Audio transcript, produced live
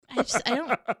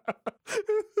I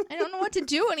don't know what to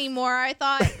do anymore.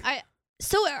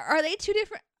 So are they two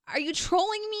different? Are you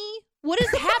trolling me? What is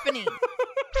happening?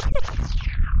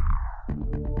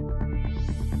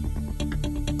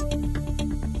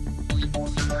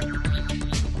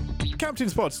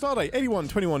 Captain's Pod, Stardate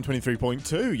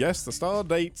 812123.2. Yes, the star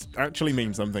date actually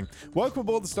means something. Welcome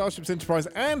aboard the Starship's Enterprise,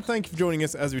 and thank you for joining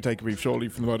us as we take a brief short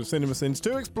leap from the world of CinemaSins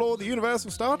to explore the universe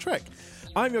of Star Trek.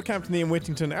 I'm your Captain Ian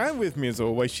Whittington, and with me as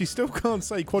always, she still can't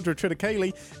say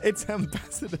Quadritriticale, it's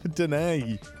Ambassador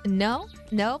Danae. No,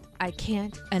 I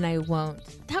can't and I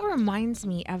won't. That reminds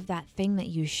me of that thing that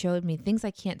you showed me, things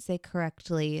I can't say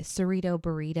correctly, Cerrito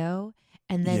Burrito.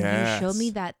 And then you showed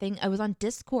me that thing. I was on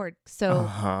Discord. So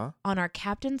on our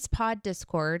Captain's Pod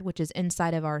Discord, which is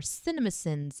inside of our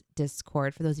CinemaSins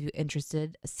Discord, for those of you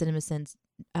interested, CinemaSins,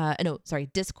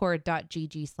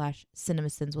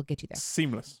 discord.gg/CinemaSins will get you there.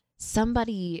 Seamless.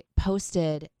 Somebody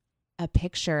posted a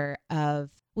picture of,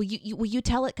 will you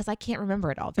tell it? Because I can't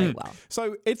remember it all very well.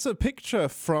 So it's a picture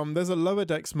from, there's a Lower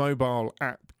Decks mobile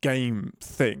app game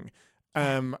thing.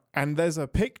 And there's a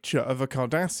picture of a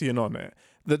Cardassian on it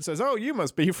that says, "Oh, you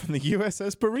must be from the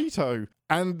USS Burrito."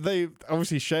 And they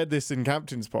obviously shared this in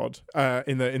Captain's Pod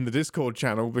in the Discord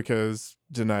channel because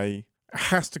Danae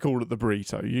has to call it the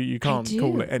Burrito. You can't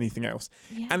call it anything else.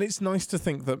 Yeah. And it's nice to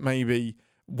think that maybe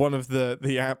one of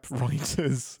the app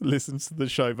writers listens to the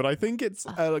show, but I think it's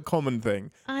a common thing.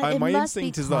 My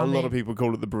instinct is that a lot of people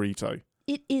call it the Burrito.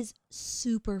 It is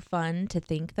super fun to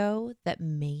think, though, that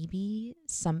maybe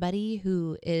somebody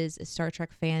who is a Star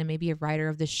Trek fan, maybe a writer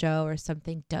of the show or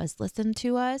something, does listen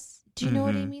to us. Do you know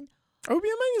what I mean? Oh, it'd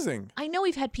be amazing. I know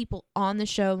we've had people on the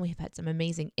show and we've had some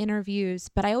amazing interviews,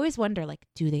 but I always wonder, like,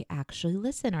 do they actually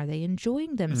listen? Are they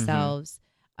enjoying themselves?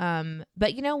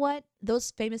 But you know what?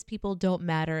 Those famous people don't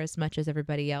matter as much as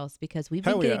everybody else, because we've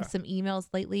been getting some emails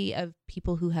lately of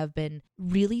people who have been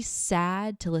really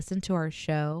sad to listen to our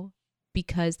show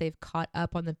because they've caught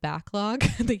up on the backlog.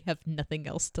 They have nothing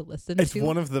else to listen to. It's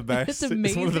one of the best. It's amazing.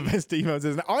 It's one of the best emails,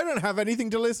 isn't it? I don't have anything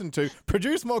to listen to.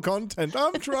 Produce more content.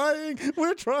 I'm trying.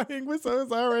 We're trying. We're so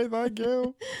sorry. Thank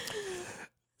you.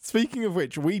 Speaking of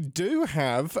which, we do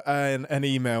have an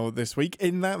email this week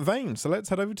in that vein. So let's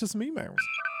head over to some emails.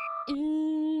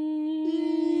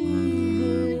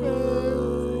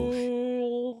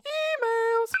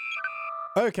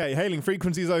 Okay, hailing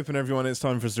frequencies open, everyone. It's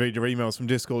time for us to read your emails from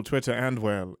Discord, Twitter, and,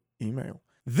 well, email.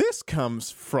 This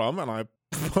comes from, and I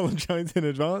apologize in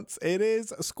advance, it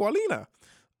is Squalina.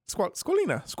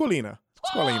 Squalina.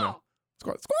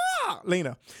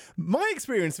 My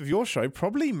experience of your show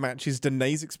probably matches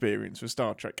Danae's experience with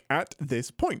Star Trek at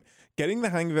this point, getting the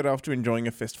hang of it after enjoying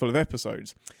a fistful of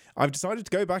episodes. I've decided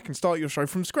to go back and start your show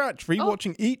from scratch,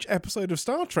 rewatching each episode of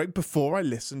Star Trek before I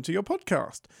listen to your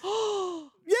podcast.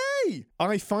 Yay!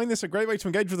 I find this a great way to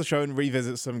engage with the show and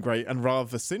revisit some great and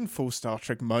rather sinful Star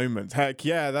Trek moments. Heck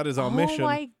yeah, that is our mission. Oh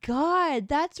my God,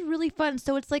 that's really fun.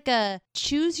 So it's like a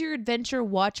choose your adventure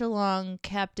watch along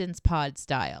Captain's Pod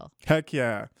style. Heck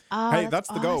yeah. Hey, that's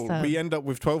the goal. Awesome. We end up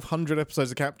with 1,200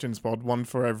 episodes of Captain's Pod, one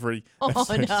for every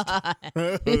episode.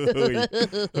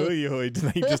 Oy,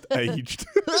 they just aged.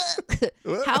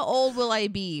 How old will I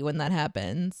be when that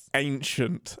happens?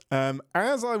 Ancient.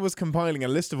 As I was compiling a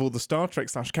list of all the Star Trek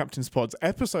 / Captain's Pod's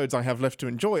episodes I have left to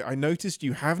enjoy, I noticed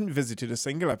you haven't visited a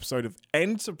single episode of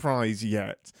Enterprise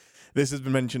yet. This has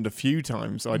been mentioned a few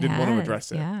times, so I didn't want to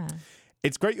address it. Yeah.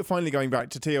 It's great you're finally going back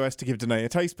to TOS to give Danae a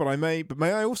taste, but may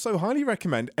I also highly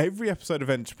recommend every episode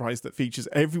of Enterprise that features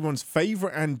everyone's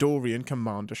favourite Andorian,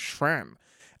 Commander Shran.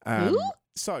 Who?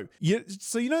 So you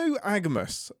know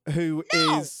Agamus, who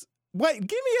is... Wait,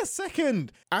 give me a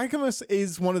second! Agamus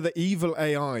is one of the evil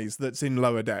AIs that's in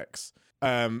Lower Decks.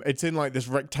 It's in like this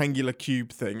rectangular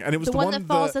cube thing, and it was the one that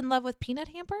falls in love with Peanut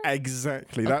Hamper?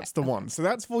 Exactly, that's the one. So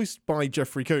that's voiced by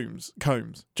Jeffrey Combs,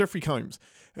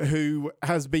 who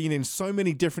has been in so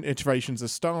many different iterations of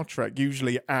Star Trek,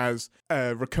 usually as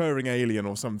a recurring alien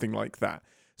or something like that.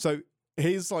 So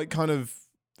he's like kind of,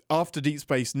 after Deep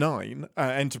Space Nine,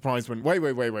 Enterprise went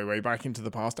way back into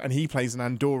the past, and he plays an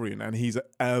Andorian, and he's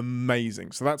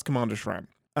amazing. So that's Commander Shran.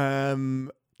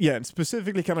 Yeah, and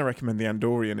specifically can I recommend the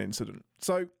Andorian incident.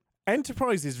 So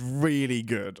Enterprise is really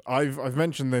good. I've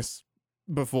mentioned this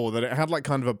before, that it had like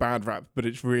kind of a bad rap, but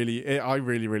I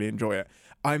really enjoy it.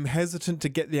 I'm hesitant to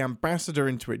get the Ambassador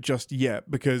into it just yet,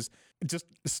 because just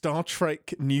Star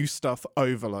Trek new stuff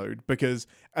overload, because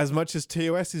as much as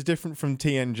TOS is different from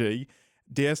TNG,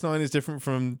 DS9 is different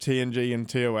from TNG and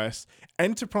TOS,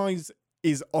 Enterprise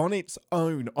is on its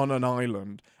own on an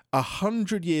island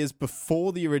 100 years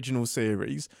before the original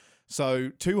series.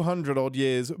 So 200 odd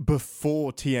years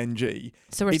before TNG.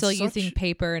 So we're still using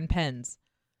paper and pens.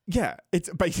 Yeah, it's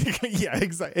basically, yeah,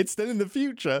 exactly. It's still in the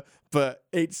future, but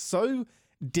it's so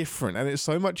different and it's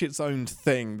so much its own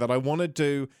thing that I want to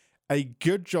do a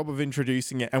good job of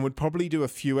introducing it and would probably do a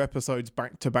few episodes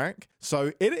back to back.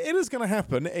 So it is going to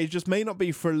happen. It just may not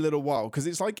be for a little while because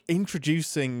it's like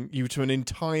introducing you to an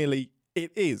entirely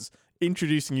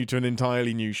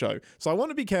new show. So I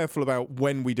want to be careful about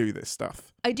when we do this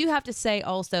stuff. I do have to say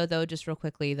also, though, just real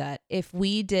quickly, that if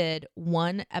we did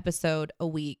one episode a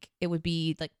week, it would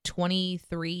be like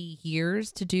 23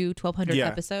 years to do 1,200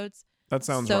 episodes. That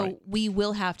sounds right. So we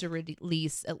will have to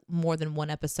release more than one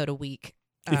episode a week.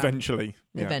 Eventually,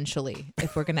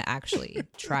 if we're going to actually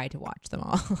try to watch them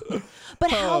all. But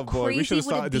how crazy we should have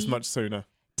would started it be this much sooner.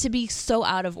 To be so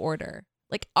out of order?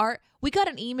 Like we got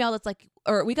an email that's like,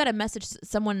 or we got a message.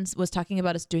 Someone was talking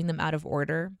about us doing them out of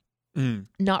order,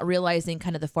 not realizing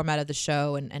kind of the format of the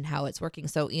show and how it's working.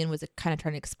 So Ian was kind of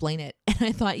trying to explain it, and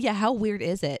I thought, how weird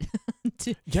is it?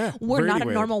 We're not a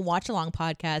normal watch along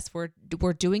podcast.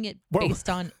 We're doing it based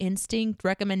on instinct,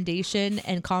 recommendation,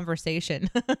 and conversation.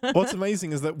 What's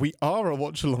amazing is that we are a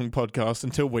watch along podcast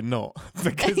until we're not,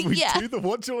 because we do the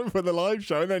watch along for the live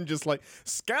show and then just like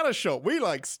scattershot. We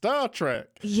like Star Trek.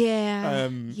 Yeah.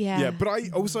 But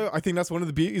I think that's one of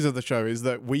the beauties of the show is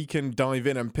that we can dive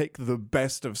in and pick the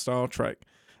best of Star Trek.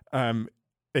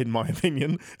 In my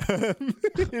opinion,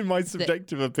 in my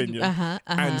subjective opinion,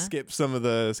 and skip some of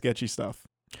the sketchy stuff.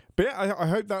 But yeah, I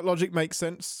hope that logic makes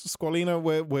sense, Squalina.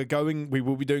 We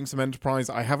will be doing some Enterprise.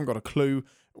 I haven't got a clue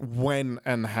when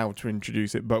and how to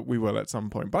introduce it, but we will at some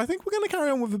point. But I think we're going to carry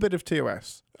on with a bit of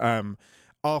TOS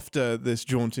after this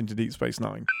jaunt into Deep Space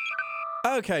Nine.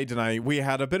 Okay, Danae, we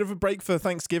had a bit of a break for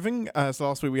Thanksgiving. So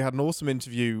last week we had an awesome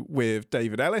interview with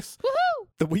David Ellis. Woohoo!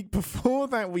 The week before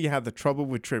that, we had the Trouble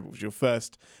with Tribbles, your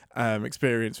first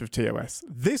experience with TOS.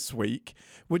 This week,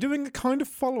 we're doing a kind of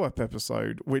follow-up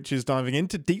episode, which is diving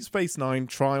into Deep Space Nine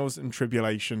Trials and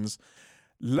Tribble-ations.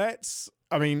 First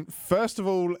of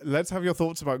all, let's have your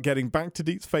thoughts about getting back to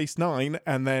Deep Space Nine,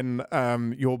 and then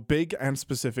your big and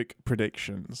specific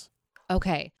predictions.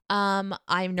 Okay.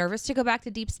 I'm nervous to go back to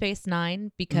Deep Space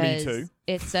Nine because Me too.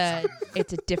 it's a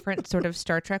different sort of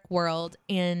Star Trek world,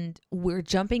 and we're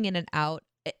jumping in and out.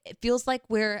 It feels like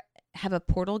have a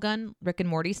portal gun, Rick and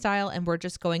Morty style, and we're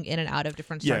just going in and out of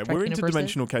different Star Trek universes. Yeah, we're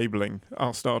interdimensional cabling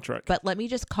our Star Trek. But let me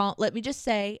just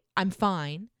say I'm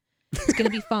fine. It's going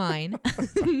to be fine.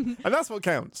 And that's what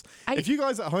counts. If you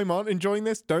guys at home aren't enjoying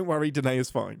this, don't worry, Danae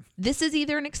is fine. This is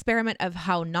either an experiment of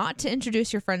how not to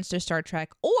introduce your friends to Star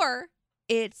Trek, or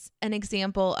it's an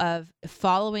example of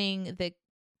following the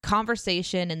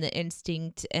conversation and the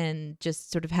instinct and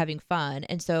just sort of having fun.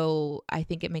 And so I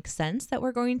think it makes sense that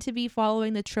we're going to be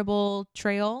following the Tribble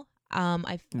trail.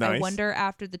 I wonder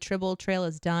after the Tribble trail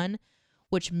is done,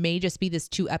 which may just be this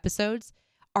 2 episodes,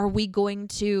 are we going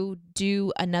to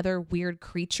do another weird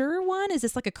creature one? Is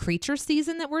this like a creature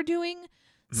season that we're doing?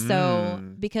 So,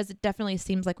 because it definitely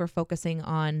seems like we're focusing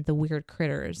on the weird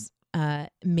critters.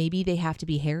 Maybe they have to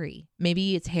be hairy.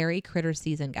 Maybe it's hairy critter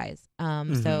season, guys.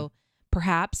 So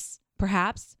perhaps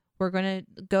we're going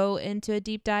to go into a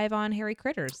deep dive on hairy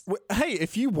critters. Hey,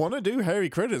 if you want to do hairy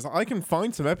critters, I can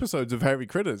find some episodes of hairy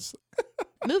critters.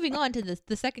 Moving on to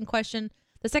the second question,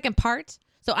 the second part.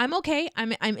 So I'm okay.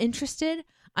 I'm interested.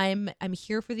 I'm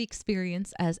here for the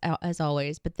experience as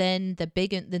always. But then the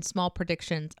big and then small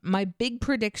predictions. My big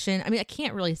prediction. I mean, I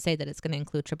can't really say that it's going to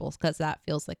include triples because that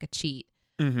feels like a cheat.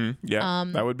 Yeah,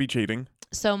 that would be cheating.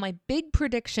 So my big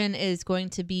prediction is going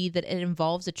to be that it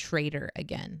involves a traitor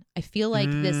again. I feel like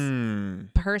this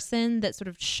person that sort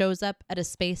of shows up at a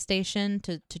space station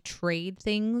to trade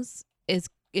things is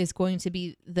going to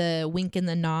be the wink and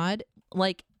the nod.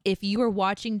 Like if you were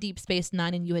watching Deep Space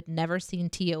Nine and you had never seen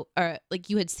you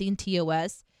had seen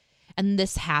TOS, and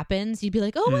this happens, you'd be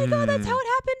like, oh my God, that's how it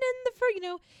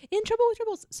happened in Trouble with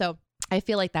Tribbles. So I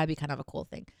feel like that'd be kind of a cool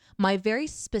thing. My very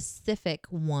specific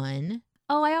one.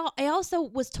 Oh, I also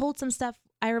was told some stuff.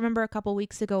 I remember a couple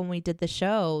weeks ago when we did the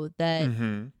show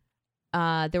that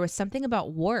there was something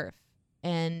about Worf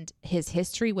and his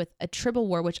history with a Tribble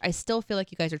war, which I still feel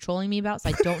like you guys are trolling me about. So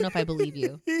I don't know if I believe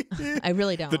you. I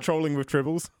really don't. The trolling with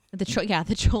Tribbles. The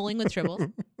trolling with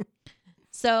Tribbles.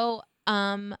 So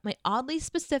my oddly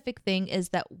specific thing is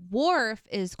that Worf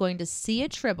is going to see a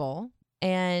Tribble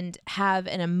and have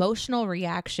an emotional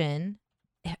reaction.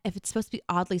 If it's supposed to be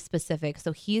oddly specific,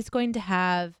 so he's going to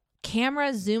have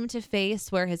camera zoom to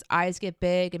face where his eyes get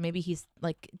big and maybe he's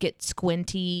like get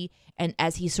squinty, and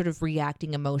as he's sort of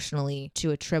reacting emotionally to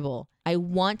a Tribble. I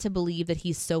want to believe that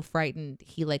he's so frightened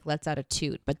he like lets out a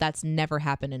toot, but that's never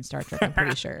happened in Star Trek, I'm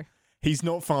pretty sure. He's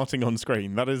not farting on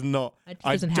screen. That is not. It just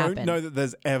I doesn't don't happen. know that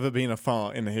there's ever been a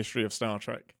fart in the history of Star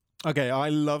Trek. Okay, I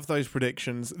love those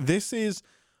predictions. This is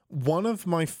one of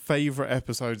my favorite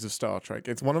episodes of Star Trek.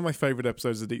 It's one of my favorite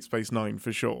episodes of Deep Space Nine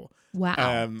for sure.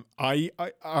 Wow.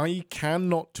 I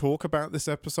cannot talk about this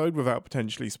episode without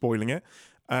potentially spoiling it.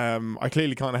 I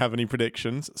clearly can't have any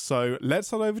predictions. So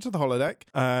let's head over to the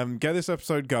holodeck, get this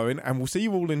episode going, and we'll see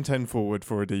you all in 10 forward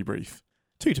for a debrief.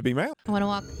 2 to be male. I want to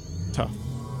walk. Tough.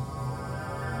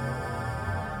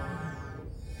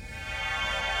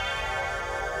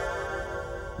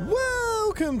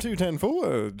 Welcome to 10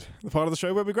 Forward, the part of the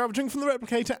show where we grab a drink from the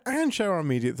replicator and share our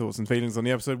immediate thoughts and feelings on the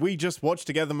episode we just watched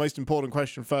together. Most important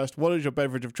question first, what is your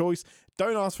beverage of choice?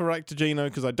 Don't ask for Rectigino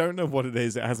because I don't know what it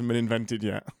is. It hasn't been invented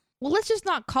yet. Well, let's just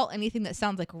not call anything that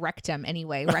sounds like rectum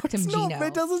anyway. Rectum Gino.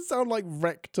 It doesn't sound like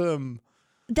rectum.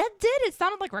 That did. It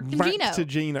sounded like Rectum Gino.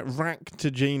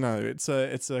 Rectigino. It's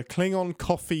a Klingon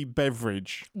coffee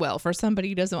beverage. Well, for somebody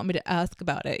who doesn't want me to ask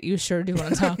about it, you sure do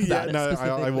want to talk about it. No,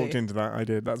 specifically. I walked into that. I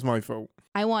did. That's my fault.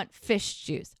 I want fish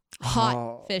juice.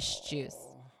 Hot fish juice.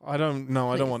 I don't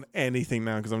know. I don't Please. want anything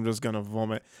now because I'm just going to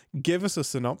vomit. Give us a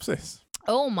synopsis.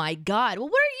 Oh my God. Well,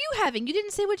 what are you having? You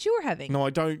didn't say what you were having. No, I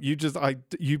don't.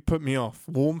 You put me off.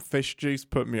 Warm fish juice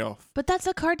put me off. But that's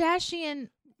a Kardashian.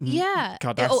 Yeah.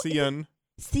 Kardashian.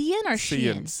 Cian or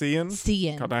Sheehan? Cian.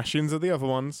 Cian. Kardashians are the other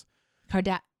ones. Oh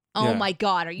Yeah. my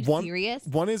God. Are you serious?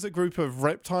 One is a group of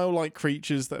reptile-like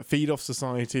creatures that feed off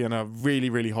society and are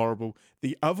really, really horrible.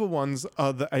 The other ones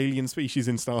are the alien species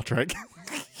in Star Trek.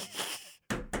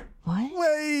 What?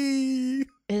 Way!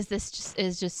 Was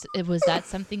that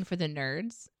something for the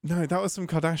nerds? No, that was some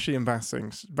Kardashian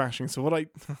bashing. So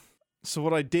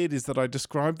what I did is that I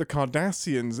described the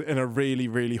Cardassians in a really,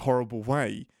 really horrible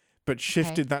way, but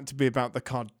shifted that to be about the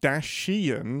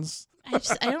Kardashians. I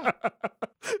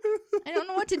don't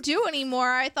know what to do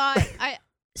anymore.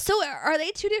 So are they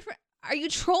two different? Are you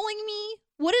trolling me?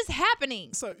 What is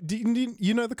happening? So do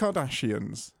you know the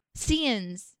Kardashians?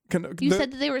 Cians. You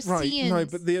said that they were Cians. No,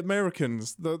 but the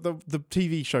Americans, the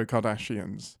TV show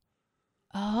Kardashians.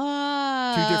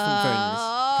 Oh. Two different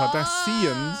things.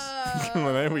 Kardashians. Come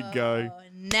on, there we go.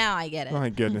 Now I get it. My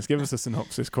goodness, give us a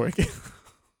synopsis quick.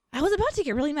 I was about to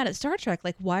get really mad at Star Trek.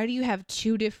 Like, why do you have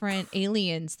two different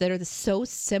aliens that are so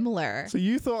similar? So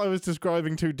you thought I was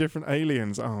describing two different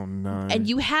aliens? Oh no! And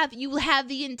you have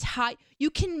the entire. You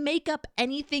can make up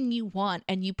anything you want,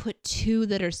 and you put two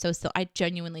that are so. I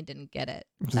genuinely didn't get it.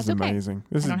 This is amazing.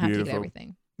 This is beautiful. I don't have to get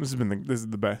everything. This is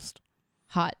the best.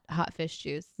 Hot fish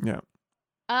juice. Yeah.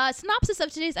 Synopsis of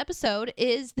today's episode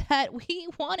is that we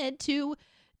wanted to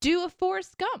do a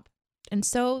Forrest Gump, and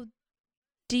so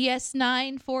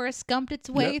DS9 Forrest Gumped its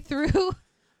way through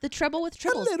the Trouble with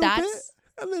Tribbles.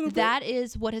 A little bit. That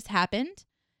is what has happened.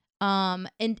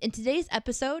 In today's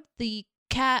episode, the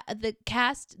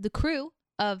crew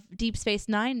of Deep Space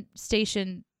Nine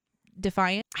Station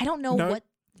Defiant. I don't know what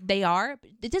they are, but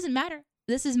it doesn't matter.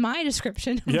 This is my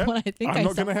description of what I think. I'm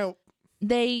not going to help.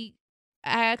 They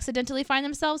accidentally find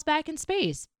themselves back in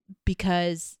space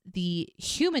because the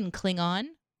human Klingon,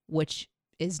 which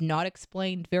is not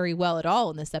explained very well at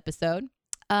all in this episode,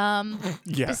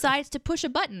 decides to push a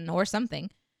button or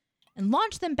something and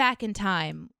launch them back in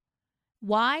time.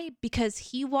 Why? Because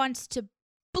he wants to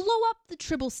blow up the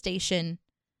Tribble station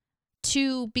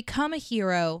to become a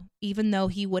hero, even though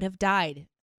he would have died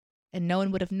and no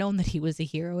one would have known that he was a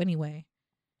hero anyway.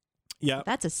 Yeah.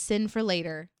 That's a sin for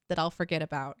later that I'll forget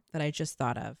about that I just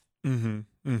thought of.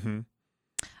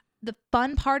 The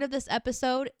fun part of this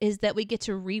episode is that we get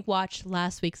to rewatch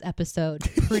last week's episode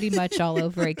pretty much all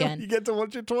over again. You get to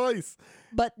watch it twice.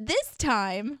 But this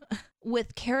time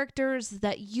with characters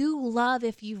that you love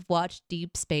if you've watched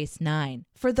Deep Space Nine.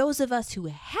 For those of us who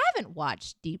haven't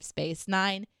watched Deep Space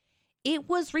Nine, it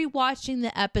was rewatching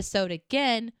the episode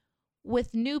again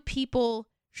with new people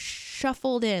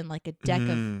shuffled in like a deck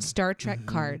of Star Trek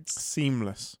cards.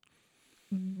 Seamless.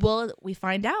 Well, we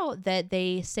find out that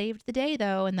they saved the day,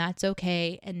 though, and that's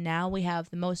okay. And now we have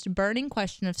the most burning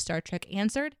question of Star Trek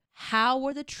answered. How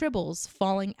were the Tribbles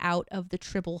falling out of the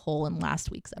Tribble hole in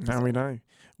last week's episode? Now we know.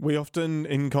 We often,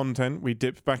 in content, we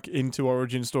dip back into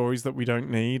origin stories that we don't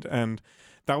need. And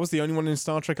that was the only one in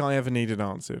Star Trek I ever needed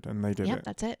answered. And they did it. Yep,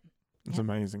 that's it. It's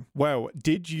amazing. Well,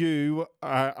 did you...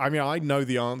 I know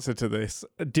the answer to this.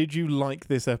 Did you like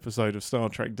this episode of Star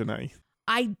Trek, Danae?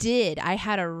 I did. I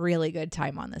had a really good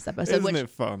time on this episode. Isn't it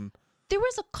fun? There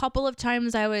was a couple of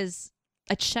times I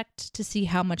checked to see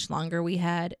how much longer we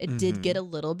had. It did get a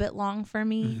little bit long for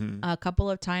me. A couple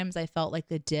of times I felt like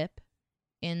the dip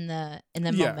in the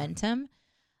momentum.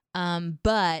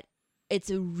 But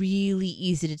it's really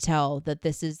easy to tell that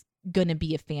this is gonna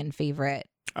be a fan favorite.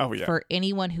 Oh yeah. For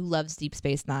anyone who loves Deep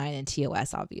Space Nine and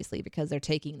TOS, obviously, because they're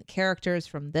taking the characters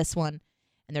from this one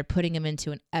and they're putting them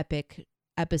into an epic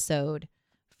episode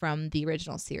from the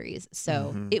original series.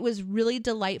 So it was really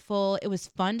delightful. It was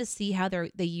fun to see how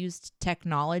they used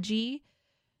technology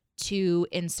to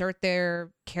insert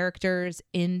their characters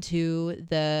into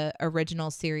the original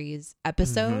series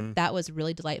episode. That was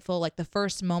really delightful. Like the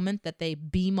first moment that they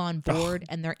beam on board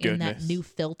and they're in that new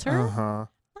filter, not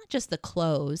just the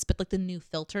clothes, but like the new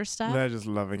filter stuff. They're just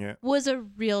loving it. Was a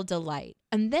real delight.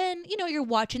 And then, you're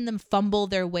watching them fumble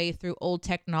their way through old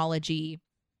technology.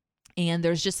 And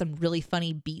there's just some really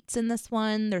funny beats in this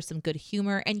one. There's some good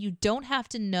humor. And you don't have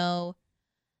to know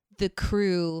the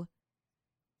crew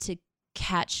to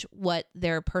catch what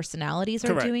their personalities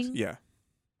are doing. Yeah.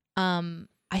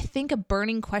 I think a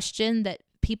burning question that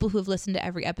people who have listened to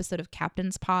every episode of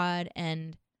Captain's Pod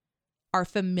and are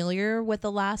familiar with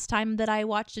the last time that I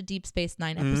watched a Deep Space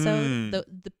Nine episode,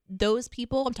 those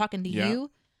people, I'm talking to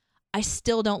you, I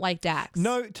still don't like Dax.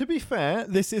 No, to be fair,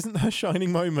 this isn't her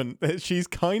shining moment. She's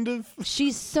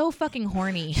She's so fucking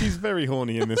horny. She's very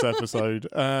horny in this episode.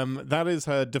 That is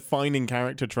her defining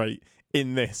character trait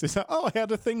in this. It's like, oh, I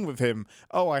had a thing with him.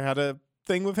 Oh, I had a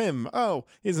thing with him. Oh,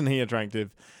 isn't he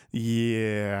attractive?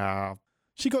 Yeah.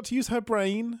 She got to use her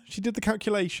brain. She did the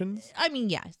calculations. I mean,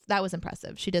 yeah, that was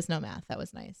impressive. She does know math. That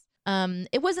was nice.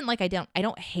 It wasn't like I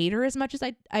don't hate her as much as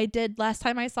I did last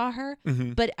time I saw her,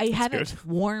 but I haven't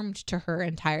warmed to her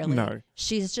entirely. No.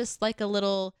 She's just like a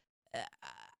little,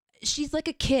 she's like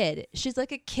a kid. She's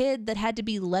like a kid that had to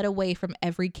be led away from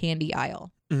every candy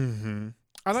aisle. And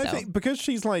I think because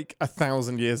she's like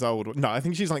 1,000 years old, no, I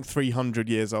think she's like 300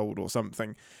 years old or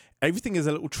something. Everything is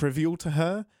a little trivial to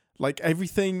her. Like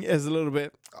everything is a little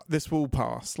bit, this will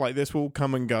pass. Like this will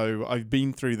come and go. I've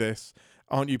been through this.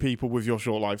 Aren't you people with your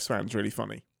short lifespans really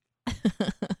funny?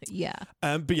 Yeah.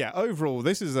 But yeah, overall,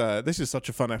 this is such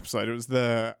a fun episode. It was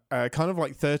the kind of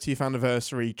like 30th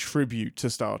anniversary tribute to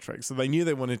Star Trek. So they knew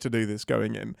they wanted to do this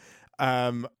going in.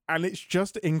 And it's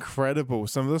just incredible,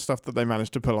 some of the stuff that they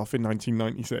managed to pull off in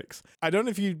 1996. I don't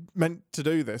know if you meant to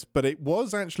do this, but it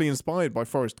was actually inspired by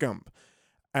Forrest Gump.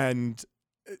 And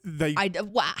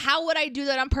how would I do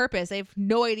that on purpose? I have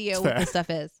no idea what this stuff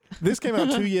is. This came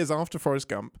out 2 years after Forrest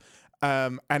Gump.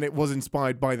 And it was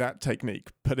inspired by that technique,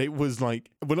 but it was like,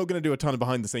 we're not going to do a ton of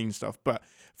behind the scenes stuff, but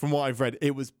from what I've read,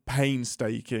 it was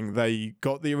painstaking. They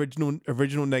got the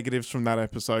original negatives from that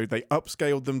episode. They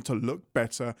upscaled them to look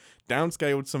better,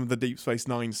 downscaled some of the Deep Space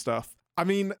Nine stuff. I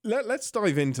mean, let's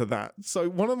dive into that. So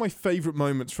one of my favorite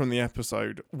moments from the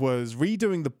episode was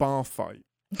redoing the bar fight.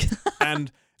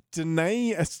 And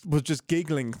Danae was just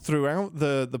giggling throughout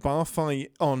the bar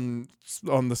fight on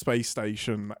the space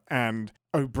station, and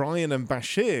O'Brien and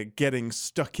Bashir getting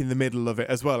stuck in the middle of it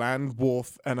as well, and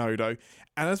Worf and Odo.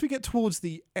 And as we get towards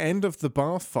the end of the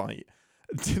bar fight,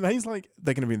 Danae's like,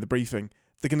 they're going to be in the briefing.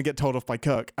 They're going to get told off by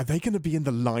Kirk. Are they going to be in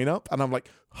the lineup? And I'm like,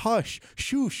 hush,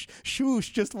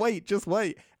 shoosh, just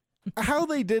wait. How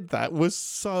they did that was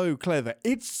so clever.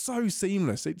 It's so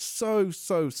seamless. It's so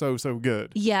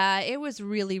good. Yeah, it was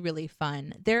really, really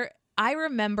fun. I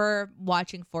remember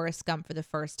watching Forrest Gump for the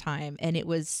first time, and it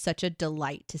was such a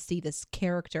delight to see this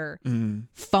character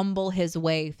fumble his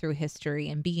way through history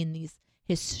and be in these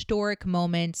historic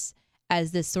moments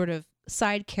as this sort of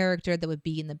side character that would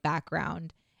be in the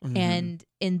background. And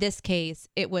in this case,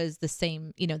 it was the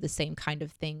same kind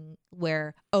of thing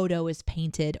where Odo is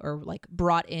painted or like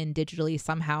brought in digitally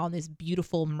somehow in this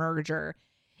beautiful merger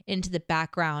into the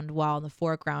background, while in the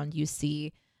foreground you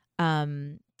see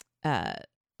Uhura,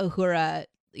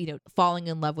 falling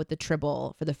in love with the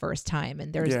Tribble for the first time,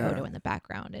 and there's Odo in the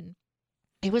background, and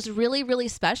it was really, really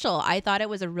special. I thought it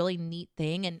was a really neat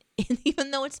thing, and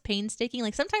even though it's painstaking,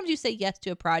 like sometimes you say yes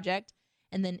to a project,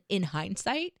 and then in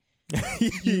hindsight,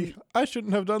 I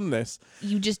shouldn't have done this.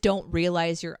 You just don't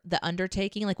realize the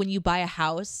undertaking. Like when you buy a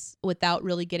house without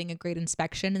really getting a great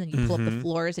inspection, and then you pull up the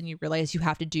floors and you realize you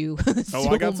have to do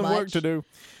I got some work much. to do.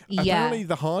 Apparently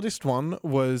the hardest one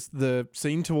was the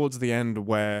scene towards the end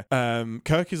where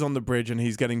Kirk is on the bridge and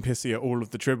he's getting pissy at all of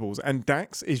the Tribbles, and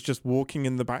Dax is just walking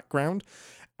in the background,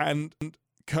 and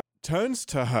Kirk turns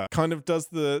to her, kind of does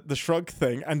the shrug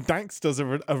thing, and Dax does a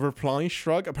reply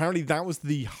shrug. Apparently that was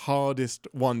the hardest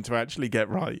one to actually get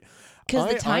right.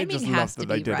 Because the timing I just has love to that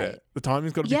they be did right. it. The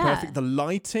timing's got to be perfect. The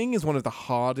lighting is one of the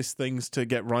hardest things to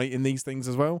get right in these things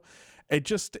as well. I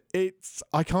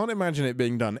can't imagine it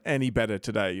being done any better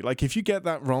today. Like if you get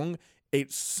that wrong,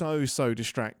 it's so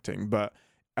distracting, but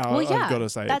I've got to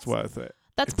say it's worth it.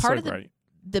 That's part of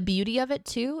the beauty of it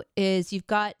too, is you've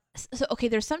got,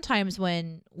 there's sometimes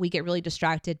when we get really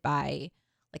distracted by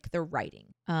like the writing.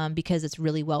 because it's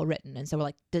really well written. And so we're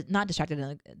like, not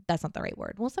distracted. That's not the right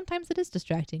word. Well, sometimes it is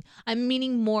distracting. I'm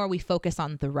meaning more we focus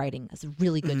on the writing as a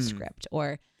really good script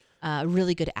or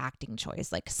really good acting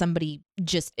choice. Like somebody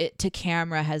to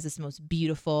camera has this most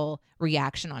beautiful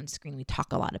reaction on screen. We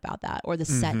talk a lot about that. Or the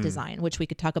set design, which we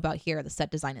could talk about here. The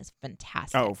set design is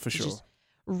fantastic. Oh, for sure. Just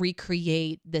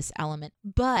recreate this element.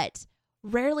 But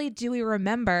rarely do we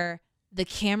remember the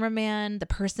cameraman, the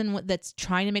person that's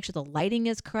trying to make sure the lighting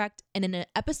is correct. And in an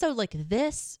episode like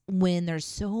this, when there's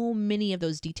so many of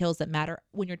those details that matter,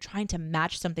 when you're trying to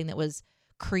match something that was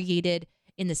created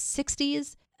in the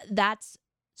 60s, that's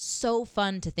so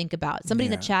fun to think about. Somebody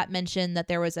in the chat mentioned that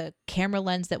there was a camera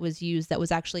lens that was used that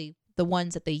was actually the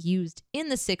ones that they used in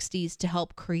the 60s to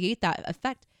help create that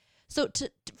effect. So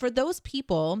for those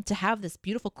people to have this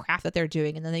beautiful craft that they're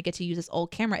doing and then they get to use this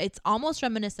old camera, it's almost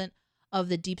reminiscent of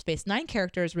the Deep Space Nine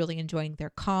characters really enjoying their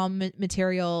comm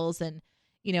materials, and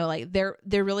like they're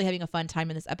really having a fun time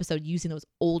in this episode using those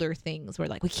older things where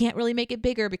like we can't really make it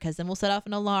bigger because then we'll set off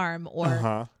an alarm,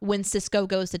 or when Cisco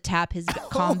goes to tap his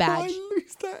comm badge. I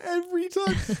lose that every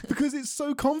time because it's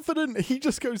so confident. He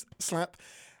just goes slap,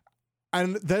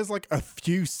 and there's like a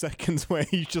few seconds where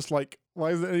he's just like,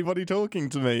 why isn't anybody talking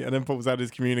to me? And then pulls out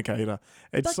his communicator.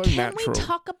 It's so natural. Can we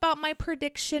talk about my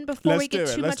prediction before we get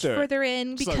too much further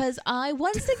in? Because I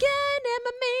once again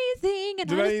am amazing. And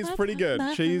Danae's pretty good.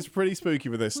 She's pretty spooky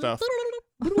with this stuff.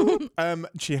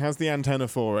 She has the antenna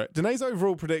for it. Danae's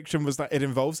overall prediction was that it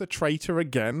involves a traitor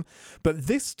again, but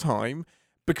this time,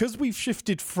 because we've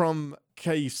shifted from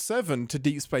K7 to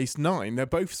Deep Space Nine, they're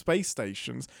both space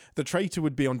stations, the traitor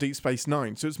would be on Deep Space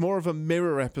Nine, so it's more of a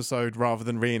mirror episode rather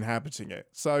than re-inhabiting it.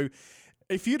 So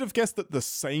if you'd have guessed that the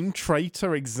same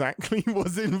traitor exactly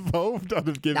was involved, I'd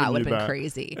have given you that. That would have been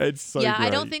crazy. It's so great. I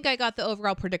don't think I got the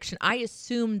overall prediction. I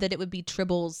assumed that it would be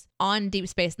Tribbles on Deep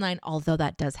Space Nine, although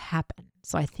that does happen.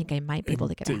 So I think I might be able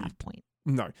to get a half point.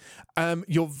 No.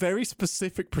 Your very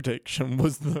specific prediction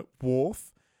was that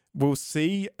Worf will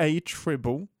see a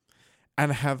Tribble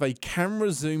and have a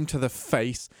camera zoom to the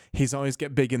face, his eyes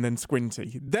get big and then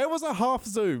squinty. There was a half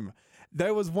zoom.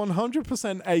 There was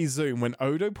 100% a zoom. When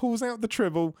Odo pulls out the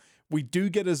Tribble, we do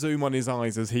get a zoom on his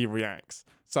eyes as he reacts.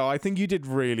 So I think you did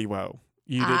really well.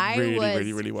 You did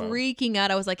really well. I was freaking out.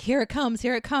 I was like, here it comes.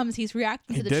 He's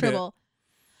reacting to the Tribble.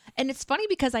 And it's funny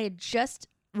because I had just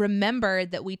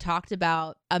remembered that we talked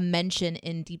about a mention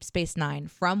in Deep Space Nine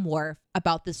from Worf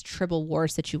about this Tribble war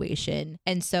situation.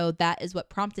 And so that is what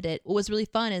prompted it. What was really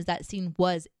fun is that scene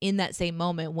was in that same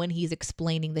moment when he's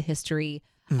explaining the history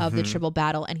of the Tribble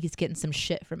battle and he's getting some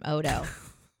shit from Odo.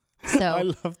 So I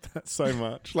love that so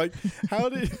much. Like,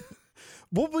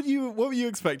 what were you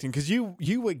expecting? Because you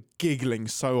were giggling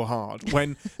so hard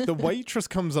when the waitress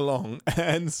comes along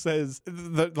and says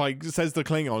the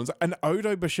Klingons, and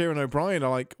Odo, Bashir, and O'Brien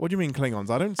are like, "What do you mean Klingons?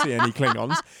 I don't see any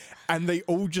Klingons." And they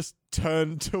all just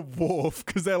turn to Worf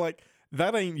because they're like,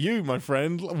 "That ain't you, my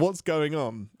friend. What's going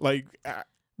on?" Like,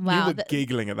 wow, you were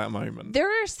giggling at that moment. There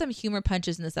are some humor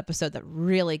punches in this episode that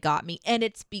really got me, and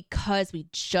it's because we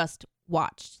just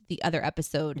watched the other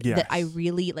episode that I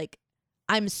really like.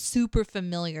 I'm super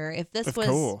familiar. If this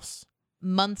was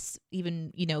months,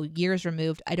 even, years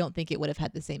removed, I don't think it would have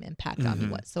had the same impact on me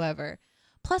whatsoever.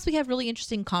 Plus, we have really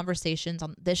interesting conversations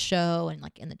on this show and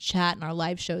like in the chat and our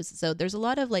live shows. So there's a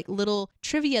lot of like little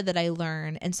trivia that I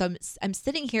learn. And so I'm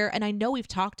sitting here and I know we've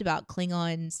talked about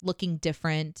Klingons looking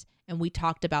different. And we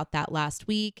talked about that last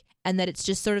week, and that it's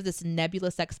just sort of this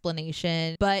nebulous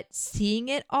explanation. But seeing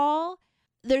it all,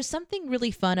 there's something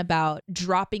really fun about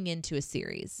dropping into a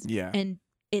series. Yeah. And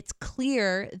it's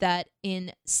clear that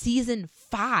in season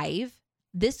 5,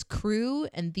 this crew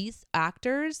and these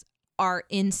actors are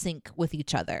in sync with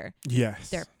each other. Yes.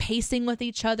 They're pacing with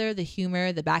each other, the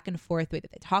humor, the back and forth, the way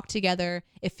that they talk together.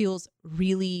 It feels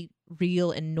really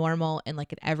real and normal and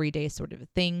like an everyday sort of a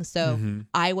thing. So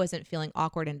I wasn't feeling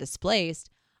awkward and displaced.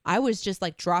 I was just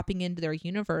like dropping into their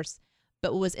universe.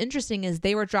 But what was interesting is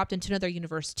they were dropped into another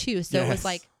universe too. So it was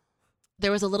like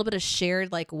there was a little bit of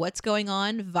shared like what's going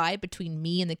on vibe between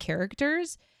me and the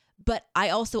characters. But I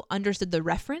also understood the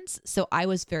reference, so I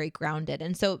was very grounded.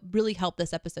 And so it really helped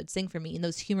this episode sing for me. And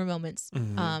those humor moments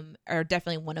are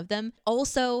definitely one of them.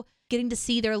 Also, getting to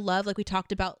see their love, like we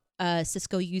talked about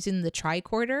Cisco using the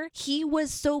tricorder. He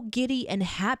was so giddy and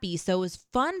happy. So it was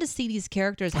fun to see these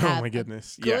characters have a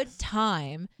good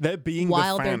time. They're being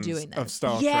while the fans they're doing this. Of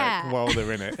Star Trek while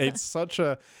they're in it. It's such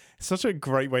a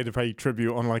great way to pay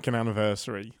tribute on like an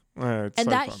anniversary. And so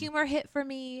that fun. humor hit for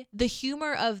me. The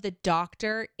humor of the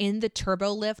Doctor in the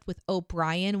turbo lift with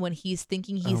O'Brien when he's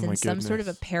thinking he's in some sort of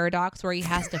a paradox where he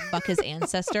has to fuck his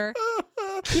ancestor.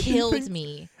 killed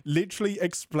me. Literally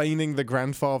explaining the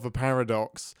grandfather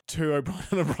paradox to O'Brien,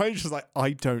 and O'Brien's just like,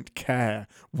 I don't care.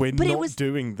 We're not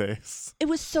doing this. It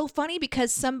was so funny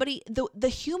because the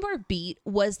humor beat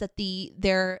was that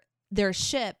their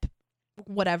ship,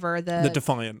 whatever, the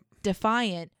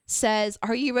Defiant says,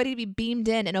 "Are you ready to be beamed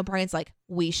in?" And O'Brien's like,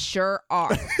 "We sure are."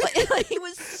 like he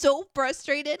was so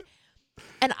frustrated.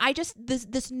 And I just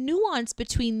this nuance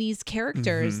between these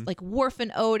characters, like Worf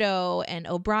and Odo and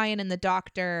O'Brien and the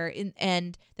Doctor,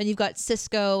 and then you've got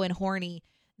Cisco and Horny.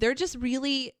 They're just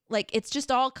really like, it's just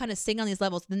all kind of sing on these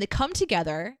levels. Then they come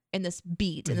together in this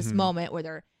beat, in this moment where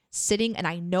they're sitting, and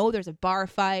I know there's a bar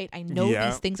fight. I know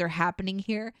these things are happening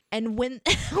here. And when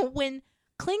when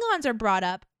Klingons are brought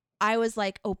up, I was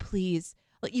like, oh, please.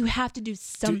 Like, you have to do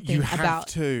something you have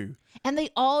to. And they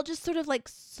all just sort of like,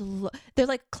 they're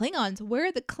like, Klingons, where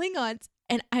are the Klingons?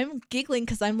 And I'm giggling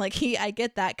because I'm like, I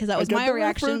get that, because that was my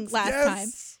reaction last time.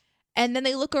 And then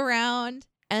they look around,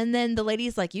 and then the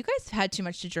lady's like, you guys have had too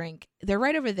much to drink. They're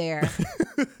right over there.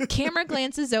 Camera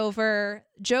glances over,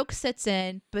 Joke sits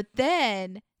in, but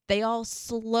then they all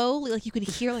slowly, like you could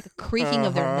hear like a creaking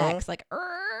of their necks, like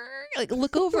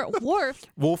look over at Worf.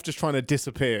 Worf just trying to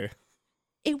disappear.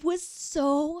 It was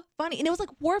so funny. And it was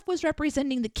like Worf was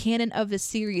representing the canon of the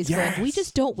series. Yes. Where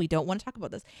we don't want to talk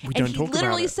about this. And he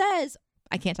literally says,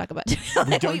 I can't talk about it.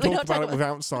 We don't talk about it with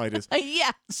outsiders. Yeah.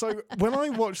 So when I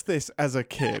watched this as a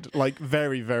kid, like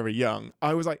very, very young,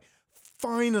 I was like,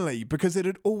 finally, because it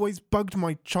had always bugged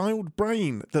my child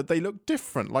brain that they look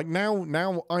different. Like now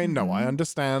I know, I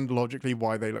understand logically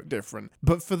why they look different.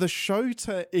 But for the show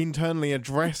to internally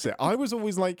address it, I was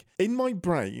always like, in my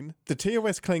brain, the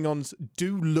TOS Klingons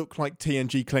do look like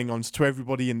TNG Klingons to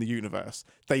everybody in the universe.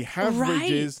 They have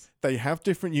ridges, they have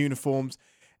different uniforms.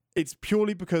 It's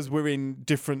purely because we're in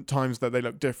different times that they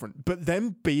look different. But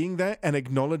them being there and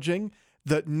acknowledging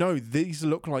that, no, these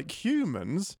look like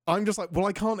humans, I'm just like, well,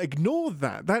 I can't ignore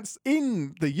that. That's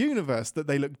in the universe that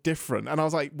they look different. And I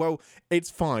was like, well, it's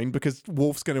fine because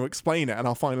Worf's going to explain it and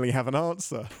I'll finally have an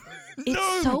answer.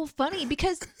 It's so funny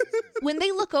because when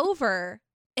they look over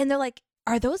and they're like,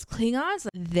 are those Klingons?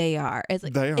 They are. It's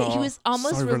like, they are. He was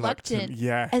almost so reluctant.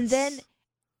 Yes. And then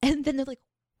they're like,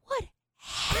 what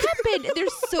happened? They're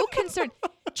so concerned.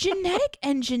 Genetic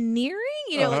engineering?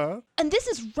 Like, and this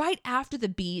is right after the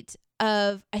beat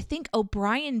of, I think,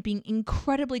 O'Brien being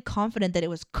incredibly confident that it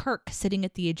was Kirk sitting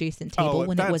at the adjacent table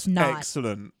when it was not.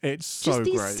 Excellent. It's so just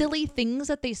these great. Silly things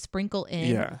that they sprinkle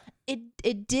in. Yeah.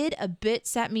 It did a bit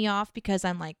set me off because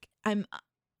I'm like,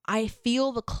 I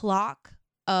feel the clock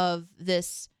of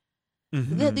this.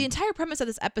 The entire premise of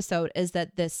this episode is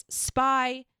that this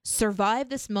spy survived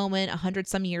this moment 100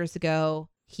 some years ago.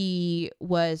 He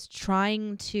was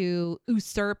trying to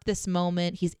usurp this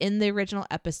moment. He's in the original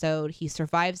episode. He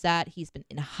survives that. He's been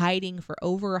in hiding for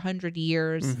over 100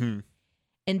 years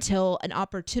until an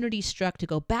opportunity struck to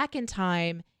go back in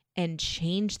time and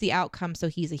change the outcome so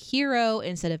he's a hero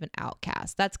instead of an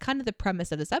outcast. That's kind of the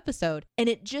premise of this episode. And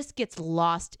it just gets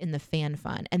lost in the fan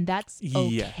fun. And that's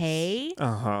okay.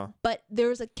 Yes. But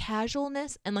there's a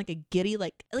casualness and like a giddy,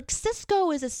 like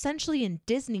Cisco is essentially in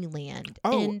Disneyland.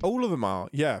 Oh, and all of them are.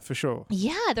 Yeah, for sure.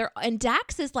 yeah, and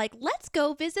Dax is like, let's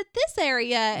go visit this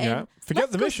area. And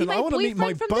forget the mission. I want to meet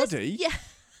my buddy. Yeah.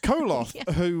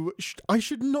 Koloth, who I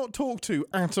should not talk to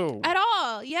at all. At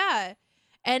all, yeah.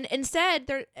 And instead,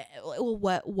 they're,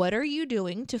 what are you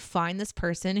doing to find this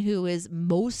person who is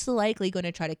most likely going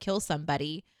to try to kill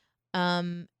somebody?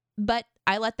 But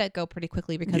I let that go pretty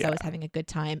quickly because I was having a good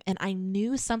time, and I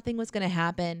knew something was going to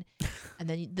happen. And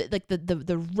then,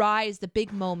 the rise, the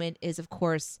big moment is, of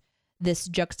course, this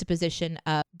juxtaposition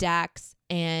of Dax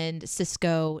and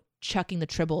Cisco chucking the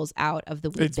tribbles out of the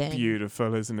weed bin. It's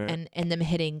beautiful, isn't it? And them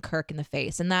hitting Kirk in the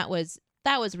face, and that was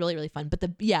really, really fun. But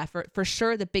for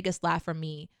sure, the biggest laugh for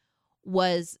me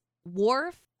was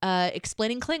Worf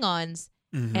explaining Klingons,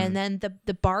 and then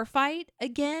the bar fight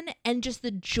again, and just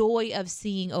the joy of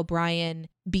seeing O'Brien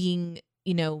being,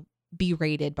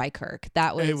 berated by Kirk.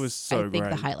 It was so I think great.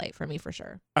 The highlight for me for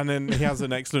sure. And then he has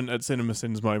an excellent at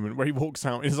CinemaSins moment where he walks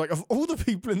out and he's like, of all the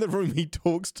people in the room, he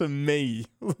talks to me.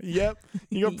 Yep,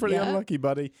 you got pretty unlucky,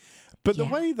 buddy. But the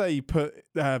way they put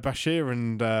Bashir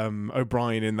and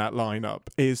O'Brien in that lineup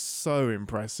is so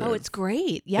impressive. Oh, it's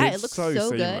great. Yeah, it looks so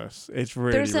seamless. Good. It's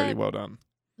really well done.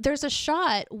 There's a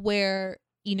shot where,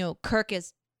 Kirk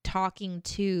is talking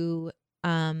to,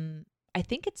 I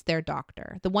think it's their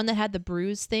doctor, the one that had the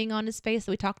bruise thing on his face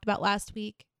that we talked about last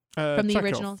week from the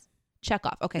originals.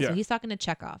 Chekhov. Okay, so he's talking to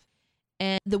Chekhov.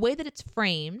 And the way that it's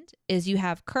framed is you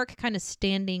have Kirk kind of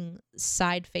standing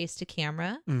side face to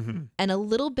camera, and a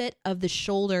little bit of the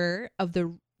shoulder of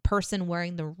the person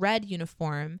wearing the red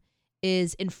uniform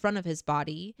is in front of his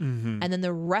body, and then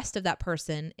the rest of that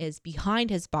person is behind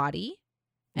his body,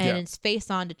 and it's face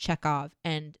on to Chekhov.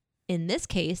 And in this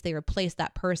case, they replaced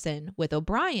that person with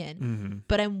O'Brien.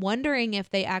 But I'm wondering if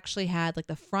they actually had, like,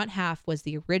 the front half was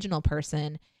the original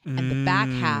person and the back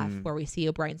half where we see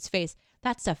O'Brien's face.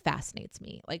 That stuff fascinates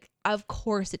me. Like, of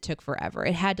course it took forever.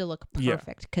 It had to look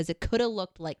perfect because it could have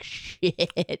looked like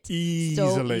shit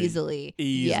so easily.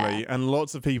 Yeah. And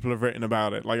lots of people have written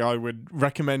about it. Like, I would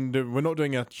recommend, we're not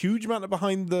doing a huge amount of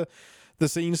behind the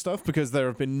scene stuff because there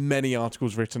have been many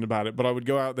articles written about it, but I would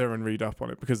go out there and read up on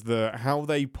it because how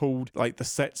they pulled, like, the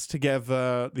sets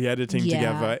together, the editing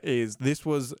together this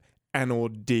was an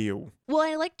ordeal. Well,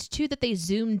 I liked too that they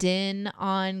zoomed in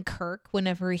on Kirk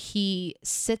whenever he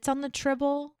sits on the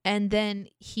Tribble and then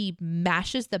he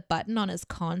mashes the button on his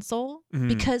console,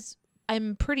 because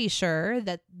I'm pretty sure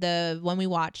that the one we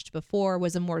watched before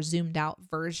was a more zoomed out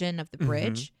version of the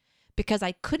bridge because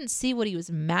I couldn't see what he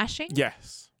was mashing.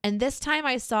 Yes. And this time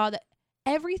I saw that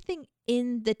everything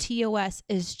in the TOS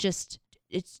is just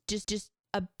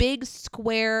a big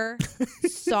square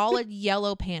solid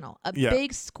yellow panel,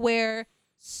 big square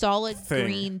solid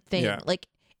green thing. Like,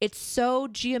 it's so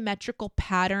geometrical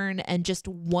pattern and just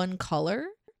one color.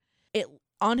 It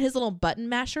on his little button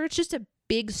masher, it's just a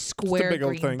big square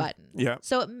green button. Yeah.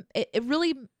 So it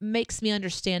really makes me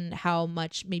understand how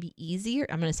much maybe easier,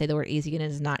 I'm going to say the word easy and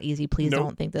it is not easy. Please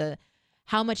don't think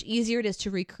how much easier it is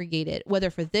to recreate it, whether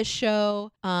for this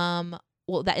show,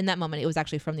 well, that in that moment, it was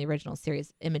actually from the original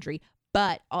series imagery.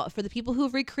 But for the people who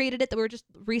have recreated it, that were just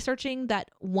researching that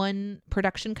one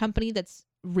production company that's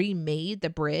remade the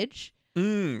bridge.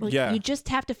 You just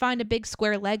have to find a big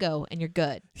square Lego and you're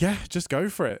good. Yeah, just go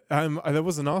for it. There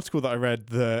was an article that I read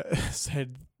that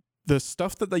said the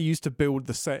stuff that they used to build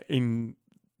the set in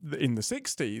the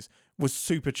 60s was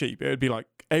super cheap. It would be like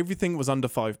everything was under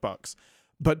 $5,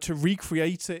 but to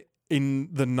recreate it in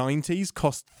the 90s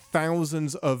cost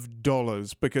thousands of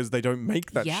dollars because they don't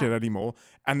make that shit anymore.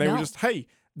 And they were just, hey,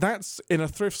 that's in a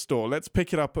thrift store. Let's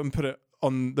pick it up and put it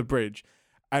on the bridge.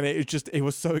 And it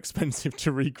was so expensive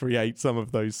to recreate some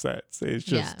of those sets. It's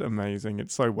just amazing.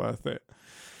 It's so worth it.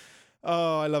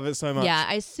 Oh, I love it so much. Yeah,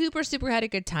 I super had a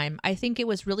good time. I think it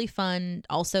was really fun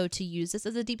also to use this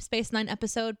as a Deep Space Nine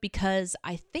episode because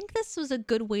I think this was a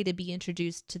good way to be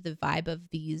introduced to the vibe of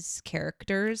these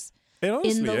characters. It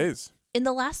honestly is. In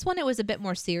the last one, it was a bit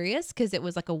more serious because it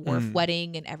was like a Worf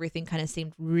wedding and everything kind of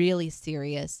seemed really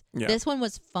serious. Yeah. This one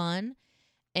was fun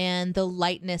and the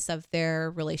lightness of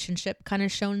their relationship kind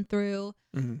of shone through.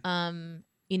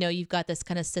 You know, you've got this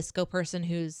kind of Cisco person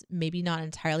who's maybe not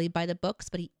entirely by the books,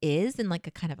 but he is in like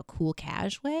a kind of a cool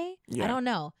cash way. Yeah. I don't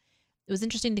know. It was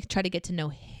interesting to try to get to know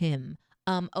him.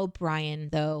 O'Brien,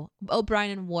 though.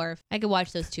 O'Brien and Worf. I could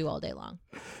watch those two all day long.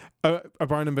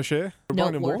 O'Brien and Bashir?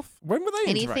 O'Brien and Worf? When were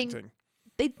they interacting?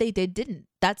 They didn't.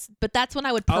 That's when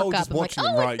I would perk up. I'm like,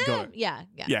 them. Right, got it. Yeah.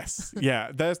 Yes,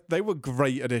 yeah. They were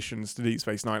great additions to Deep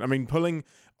Space Nine. I mean, pulling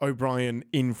O'Brien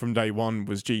in from day one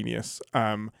was genius.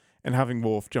 And having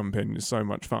Worf jump in is so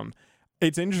much fun.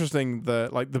 It's interesting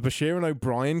that like the Bashir and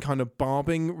O'Brien kind of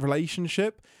barbing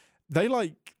relationship.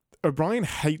 O'Brien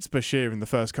hates Bashir in the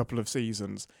first couple of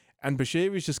seasons. And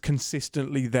Bashir is just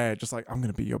consistently there, just like, I'm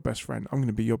going to be your best friend. I'm going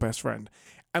to be your best friend.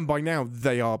 And by now,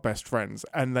 they are best friends.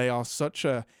 And they are such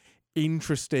a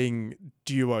interesting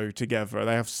duo together.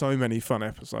 They have so many fun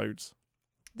episodes.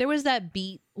 There was that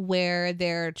beat where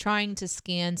they're trying to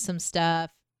scan some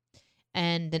stuff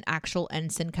and an actual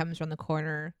ensign comes from the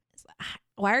corner. It's like,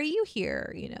 why are you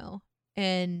here? You know?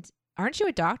 And aren't you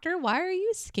a doctor? Why are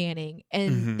you scanning?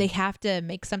 And they have to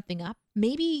make something up.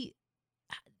 Maybe...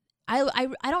 I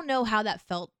don't know how that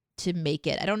felt to make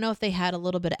it. I don't know if they had a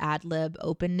little bit of ad lib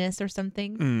openness or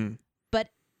something, but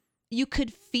you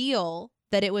could feel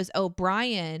that it was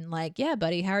O'Brien. Like, yeah,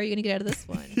 buddy, how are you going to get out of this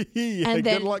one? And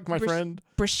then, good luck, my friend.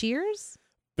 Bashir.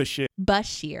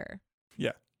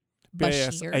 Yeah.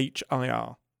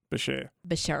 B-A-S-H-I-R. Bashir.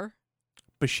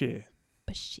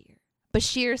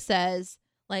 Bashir says,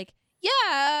 like,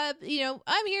 yeah, you know,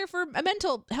 I'm here for a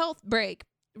mental health break.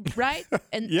 Right?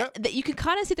 And that you can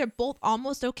kind of see they're both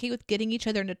almost okay with getting each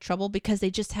other into trouble because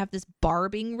they just have this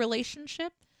barbing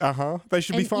relationship. They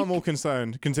should be far more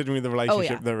concerned considering the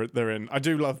relationship they're in. I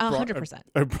do love 100%.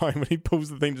 O'Brien when he pulls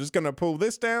the thing, just going to pull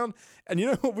this down. And you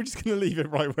know what? We're just going to leave it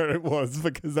right where it was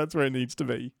because that's where it needs to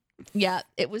be. Yeah,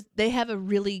 they have a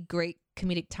really great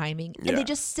comedic timing and they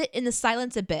just sit in the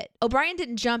silence a bit. O'Brien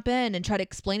didn't jump in and try to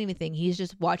explain anything. He's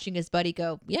just watching his buddy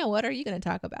go, yeah, what are you going to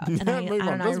talk about? And I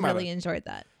really enjoyed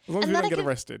that. As long as we don't get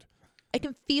arrested. I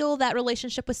can feel that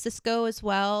relationship with Cisco as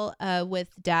well, with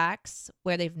Dax,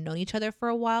 where they've known each other for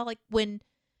a while. Like when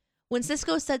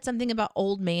Cisco said something about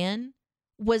old man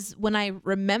was when I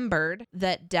remembered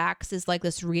that Dax is like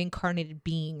this reincarnated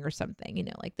being or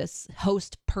something, like this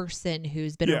host person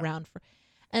who's been around for.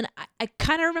 And I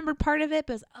kind of remembered part of it,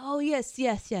 but oh, yes.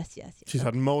 She's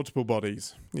had multiple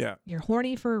bodies. Yeah. You're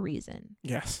horny for a reason.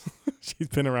 Yes. She's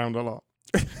been around a lot.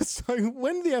 So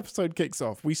when the episode kicks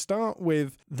off, we start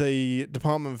with the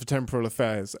Department for Temporal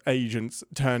Affairs agents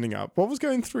turning up. What was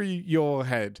going through your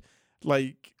head?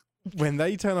 Like when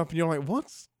they turn up and you're like,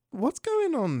 what's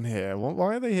going on here?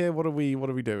 Why are they here? What are we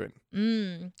doing?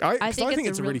 I think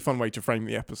it's a really fun way to frame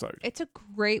the episode. It's a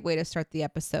great way to start the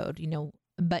episode,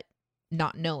 but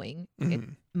not knowing.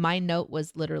 My note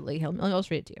was literally, I'll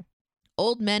just read it to you.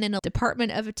 Old men in a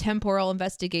Department of Temporal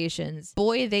Investigations.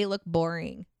 Boy, they look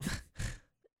boring.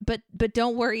 But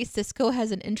don't worry, Cisco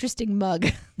has an interesting mug.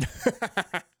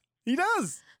 He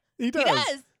does. Yeah,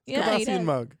 Sebastian he does.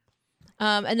 mug.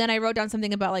 And then I wrote down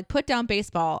something about like put down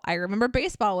baseball. I remember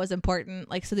baseball was important.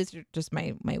 Like, so these are just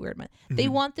my weird ones. They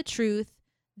want the truth.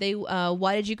 They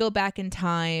why did you go back in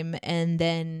time? And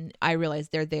then I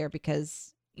realized they're there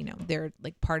because they're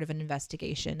like part of an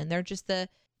investigation, and they're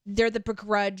the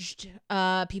begrudged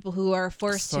people who are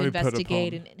forced to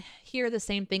investigate and hear the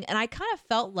same thing. And I kind of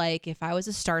felt like if I was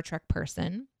a Star Trek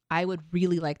person, I would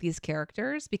really like these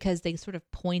characters because they sort of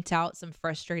point out some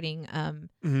frustrating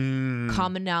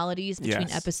commonalities between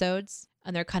episodes.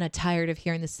 And they're kind of tired of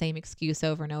hearing the same excuse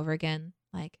over and over again.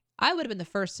 Like, I would have been the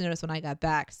first to notice when I got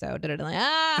back. So,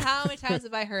 how many times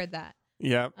have I heard that?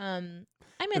 Yeah.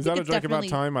 Is that a joke about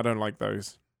time? I don't like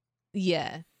those.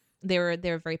 Yeah. They're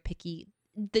very picky.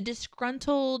 The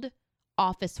disgruntled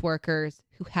office workers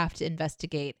who have to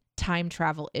investigate time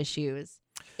travel issues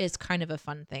is kind of a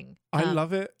fun thing. I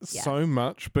love it so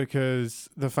much because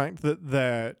the fact that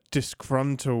they're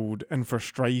disgruntled and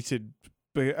frustrated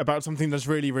about something that's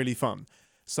really, really fun.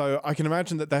 So I can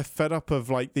imagine that they're fed up of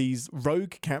like these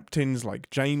rogue captains like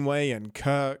Janeway and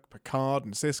Kirk, Picard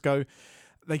and Cisco.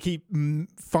 They keep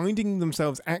finding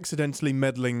themselves accidentally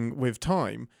meddling with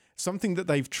time, something that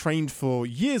they've trained for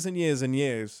years and years and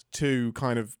years to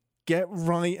kind of get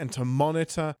right and to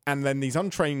monitor. And then these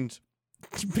untrained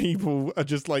people are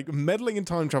just like meddling in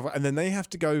time travel, and then they have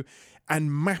to go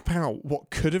and map out what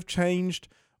could have changed,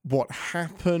 what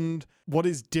happened, what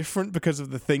is different because of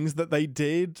the things that they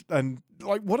did. And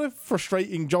like, what a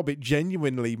frustrating job it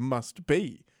genuinely must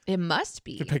be. It must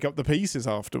be. To pick up the pieces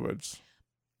afterwards.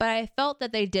 But I felt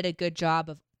that they did a good job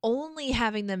of only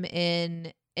having them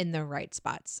in the right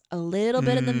spots. A little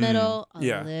bit in the middle, a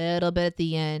little bit at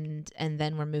the end, and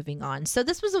then we're moving on. So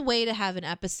this was a way to have an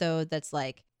episode that's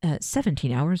like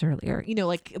 17 hours earlier,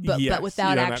 but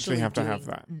without actually have to have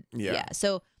that. Yeah.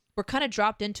 So we're kind of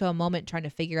dropped into a moment trying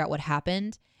to figure out what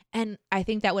happened. And I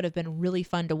think that would have been really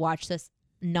fun to watch this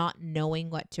not knowing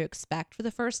what to expect for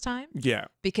the first time. Yeah.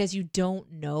 Because you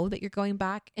don't know that you're going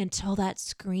back until that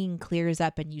screen clears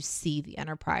up and you see the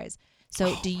Enterprise.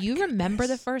 So do you remember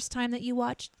the first time that you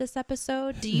watched this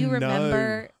episode? Do you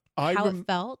remember how it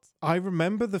felt? I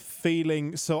remember the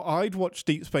feeling. So I'd watched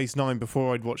Deep Space Nine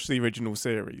before I'd watched the original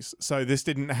series. So this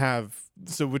didn't have,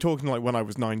 so we're talking like when I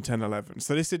was 9, 10, 11.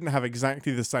 So this didn't have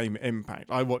exactly the same impact.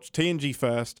 I watched TNG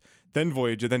first, then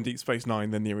Voyager, then Deep Space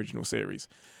Nine, then the original series.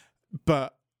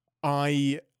 But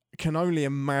I can only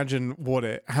imagine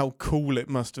how cool it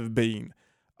must have been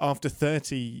after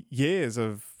 30 years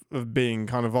of being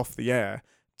kind of off the air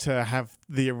to have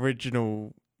the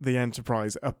original, the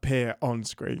Enterprise, appear on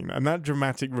screen. And that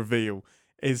dramatic reveal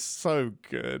is so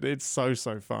good. It's so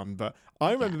fun. But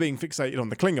I remember being fixated on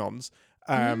the Klingons,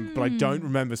 but I don't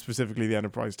remember specifically the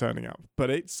Enterprise turning up. But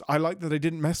I like that they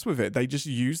didn't mess with it. They just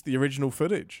used the original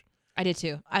footage. I did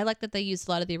too. I like that they used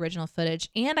a lot of the original footage.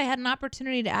 And I had an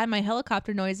opportunity to add my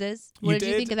helicopter noises. What did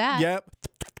you think of that? Yep.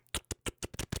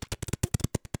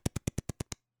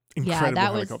 Incredible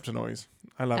helicopter noise.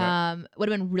 I love it. Would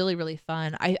have been really, really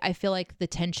fun. I feel like the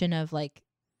tension of like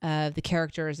the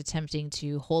characters attempting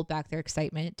to hold back their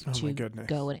excitement to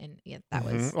go and that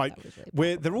was like that was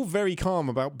really they're all very calm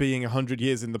about being 100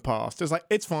 years in the past. It's like,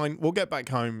 it's fine, we'll get back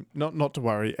home. Not to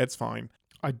worry, it's fine.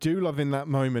 I do love in that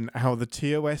moment how the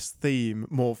TOS theme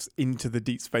morphs into the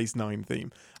Deep Space Nine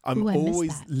theme. I'm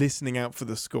always listening out for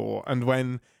the score, and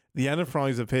when the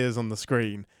Enterprise appears on the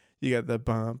screen, you get the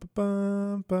bum,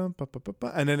 bum, bum, bum, bum,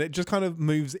 bum, and then it just kind of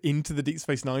moves into the Deep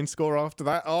Space Nine score after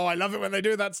that. Oh, I love it when they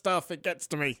do that stuff. It gets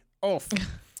to me. Off.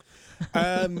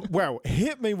 Well,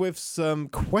 hit me with some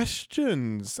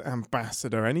questions,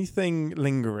 Ambassador. Anything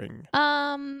lingering?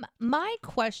 My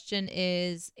question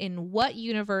is, in what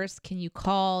universe can you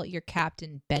call your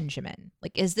captain Benjamin?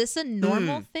 Like, is this a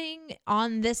normal thing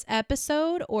on this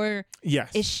episode, or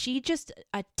Yes. is she just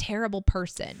a terrible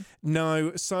person?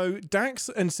 No. So Dax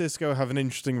and Cisco have an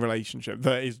interesting relationship.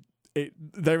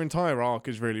 Their entire arc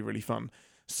is really, really fun.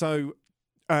 So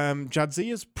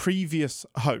Jadzia's previous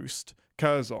host,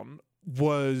 Curzon,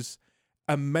 was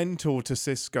a mentor to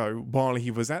Cisco while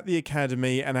he was at the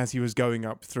academy and as he was going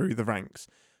up through the ranks.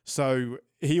 So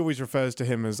he always refers to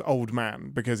him as Old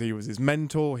Man because he was his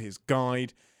mentor, his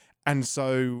guide. And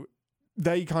so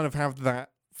they kind of have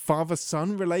that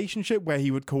father-son relationship where he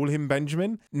would call him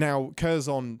Benjamin. Now,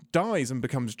 Curzon dies and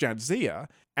becomes Jadzia,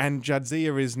 and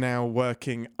Jadzia is now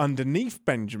working underneath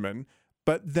Benjamin,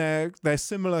 but they're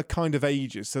similar kind of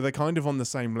ages, so they're kind of on the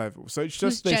same level. So it's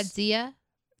just Who's this... Jadzia?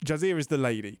 Jadzia is the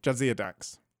lady. Jadzia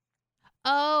Dax.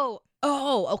 Oh,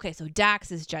 okay. So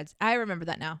Dax is Jadzia. I remember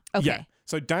that now. Okay. Yeah.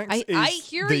 So Dax is I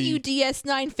hear you,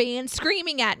 DS9 fans,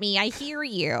 screaming at me. I hear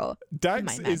you.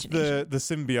 Dax is the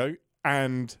symbiote,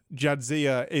 and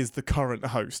Jadzia is the current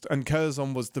host. And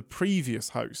Curzon was the previous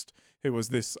host, who was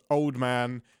this old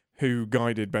man who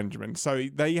guided Benjamin. So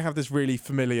they have this really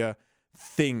familiar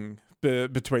thing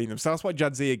between them. So that's why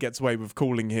Jadzia gets away with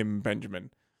calling him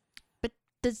Benjamin. But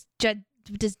does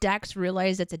Dax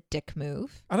realize it's a dick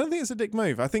move? I don't think it's a dick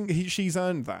move. I think she's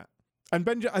earned that.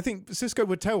 And I think Cisco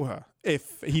would tell her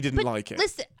if he didn't like it.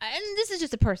 Listen, and this is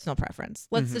just a personal preference.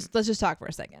 Let's just talk for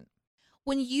a second.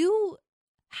 When you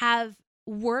have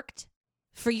worked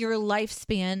for your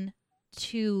lifespan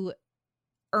to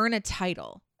earn a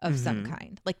title of some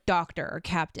kind, like doctor or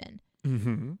captain,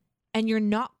 and you're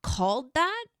not called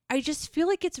that, I just feel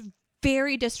like it's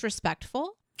very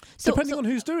disrespectful. Depending on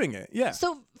who's doing it, yeah.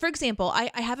 So, for example, I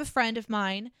have a friend of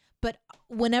mine, but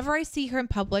whenever I see her in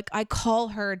public, I call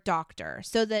her doctor,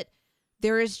 so that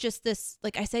there is just this,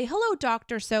 like, I say, hello,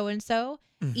 Dr. So-and-so.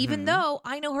 Even though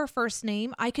I know her first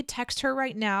name, I could text her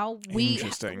right now. We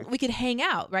could hang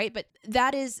out, right? But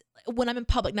that is when I'm in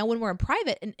public. Now, when we're in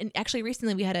private, and actually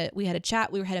recently we had a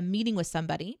chat. We had a meeting with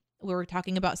somebody. We were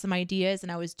talking about some ideas,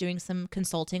 and I was doing some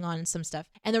consulting on some stuff.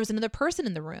 And there was another person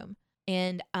in the room.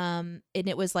 And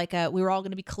it was like we were all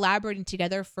going to be collaborating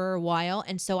together for a while.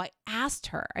 And so I asked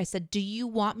her, I said, do you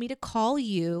want me to call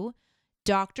you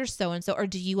Dr. So-and-so, or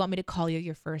do you want me to call you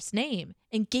your first name?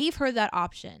 And gave her that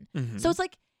option. So it's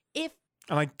like, and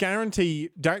I guarantee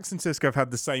Dax and Cisco have had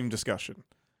the same discussion.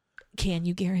 Can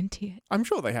you guarantee it? I'm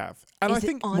sure they have. And I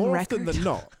think more often than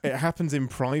not, it happens in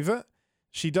private.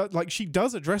 She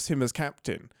does address him as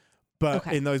captain. But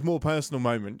in those more personal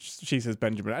moments, she says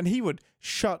Benjamin, and he would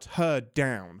shut her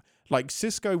down. Like,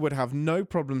 Cisco would have no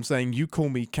problem saying, you call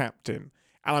me captain.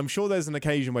 And I'm sure there's an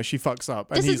occasion where she fucks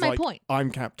up. And this he's is my like, point. I'm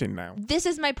captain now. This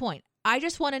is my point. I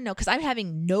just want to know, because I'm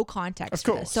having no context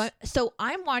for this. So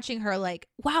I'm watching her like,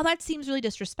 wow, that seems really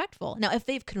disrespectful. Now, if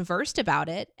they've conversed about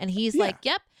it, and he's like,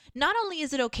 yep, not only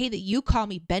is it okay that you call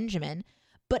me Benjamin,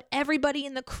 but everybody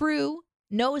in the crew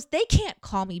knows they can't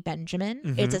call me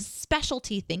Benjamin. It's a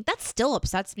specialty thing. That still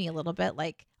upsets me a little bit,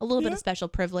 like a little bit of special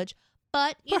privilege.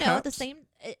 But, you know, at the same,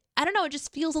 I don't know, it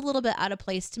just feels a little bit out of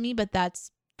place to me, but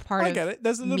that's part of it.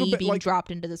 There's a little me bit being dropped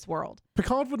into this world.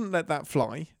 Picard wouldn't let that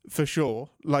fly, for sure.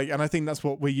 Like, and I think that's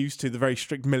what we're used to, the very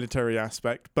strict military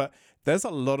aspect. But there's a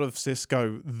lot of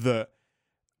Cisco that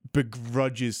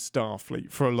begrudges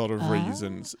Starfleet for a lot of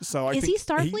reasons. So I think he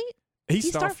Starfleet? He's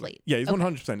Starfleet. Yeah, he's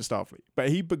 100% Starfleet. But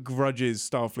he begrudges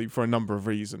Starfleet for a number of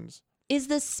reasons. Is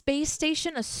the space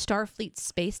station a Starfleet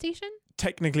space station?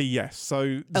 Technically, yes.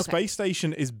 So the space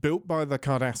station is built by the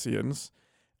Cardassians,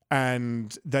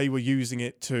 and they were using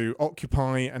it to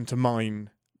occupy and to mine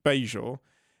Bajor.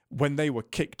 When they were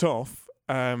kicked off,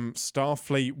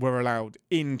 Starfleet were allowed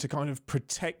in to kind of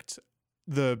protect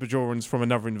the Bajorans from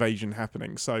another invasion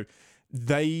happening. So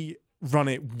they run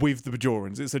it with the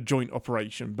Bajorans. It's a joint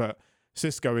operation, but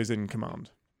Cisco is in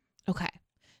command. Okay.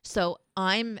 So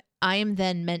I am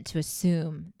then meant to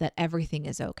assume that everything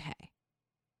is okay.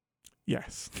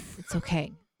 Yes. It's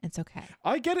okay. It's okay.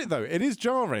 I get it though. It is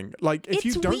jarring. Like, if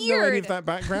you don't know any of that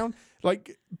background,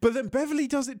 like, but then Beverly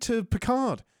does it to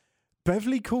Picard.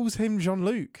 Beverly calls him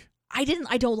Jean-Luc. I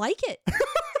don't like it.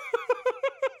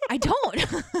 I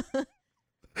don't.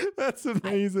 That's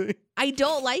amazing. I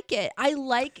don't like it. I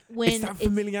like when it's that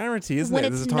familiarity, isn't when it?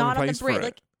 There's a time not and place on the brain. for it.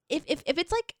 Like if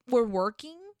it's like we're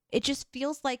working, it just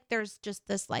feels like there's just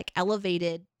this like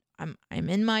elevated. I'm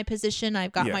in my position.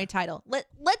 I've got my title.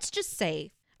 Let's just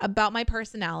say about my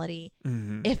personality.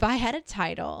 If I had a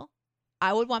title,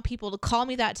 I would want people to call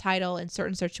me that title in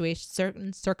certain situations,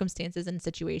 certain circumstances and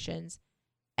situations,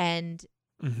 and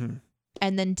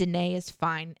then Danae is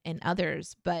fine in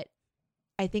others. But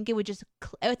I think it would just.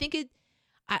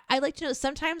 I like to know.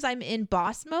 Sometimes I'm in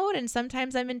boss mode, and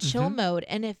sometimes I'm in chill mode,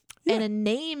 and and a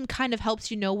name kind of helps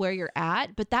you know where you're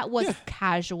at. But that was a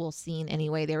casual scene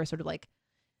anyway. They were sort of like,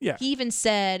 he even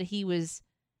said he was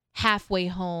halfway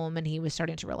home and he was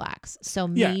starting to relax. So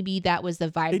maybe that was the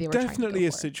vibe they were trying to go for. It definitely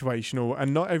is situational,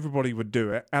 and not everybody would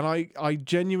do it. And I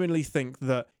genuinely think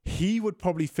that he would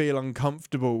probably feel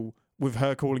uncomfortable with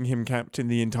her calling him captain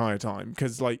the entire time,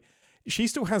 because like she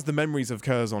still has the memories of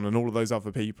Curzon and all of those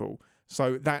other people.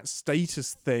 So that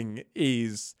status thing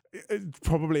is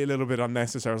probably a little bit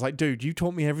unnecessary. I was like, dude, you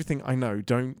taught me everything I know.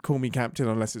 Don't call me captain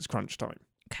unless it's crunch time.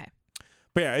 Okay.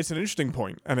 But yeah, it's an interesting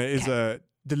point, and it is a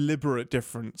deliberate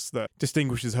difference that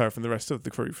distinguishes her from the rest of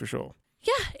the crew for sure.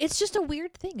 Yeah, it's just a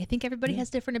weird thing. I think everybody has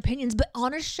different opinions, but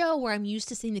on a show where I'm used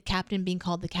to seeing the captain being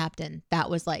called the captain, that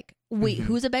was like, wait,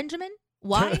 who's a Benjamin?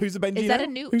 Why? Who's a Benjamin? Is that a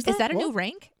new? Is that a new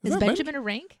rank? Is Benjamin a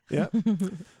rank? Yeah.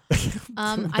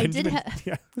 I did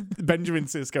have Benjamin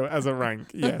Sisko as a rank.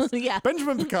 Yes. Yeah.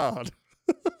 Benjamin Picard.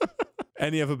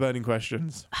 Any other burning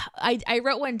questions? I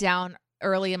wrote one down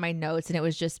early in my notes, and it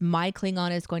was just, my Klingon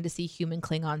is going to see human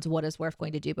Klingons. What is Worf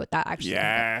going to do? But that actually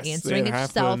ended up answering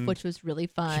itself, which was really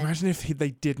fun. Can you imagine if they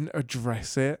didn't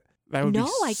address it? That would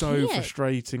be so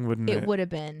frustrating, wouldn't it? It would have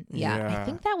been. Yeah. I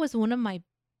think that was one of my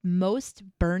most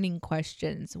burning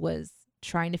questions, was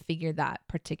trying to figure that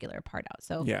particular part out.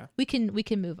 So we can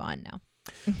move on now.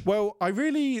 Well,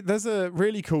 there's a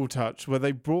really cool touch where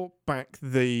they brought back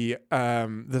the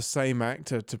same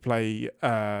actor to play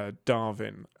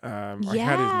Darwin. I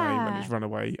had his name and it's run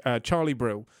away. Charlie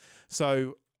Brill.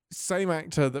 So same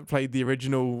actor that played the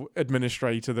original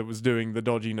administrator that was doing the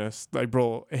dodginess. They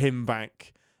brought him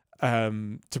back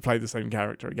to play the same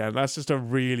character again. That's just a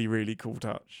really, really cool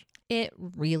touch. It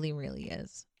really, really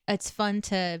is. It's fun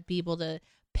to be able to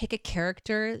pick a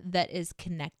character that is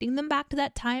connecting them back to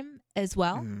that time as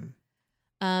well.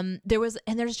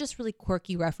 There's just really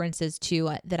quirky references too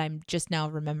that I'm just now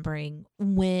remembering.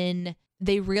 When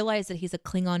they realize that he's a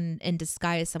Klingon in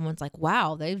disguise, someone's like,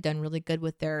 wow, they've done really good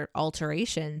with their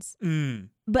alterations.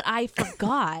 But I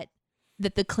forgot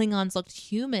that the Klingons looked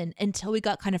human until we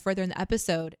got kind of further in the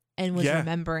episode and was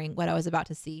remembering what I was about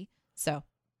to see. So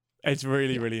it's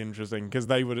really, really interesting, because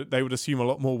they would assume a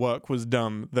lot more work was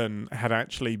done than had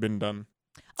actually been done.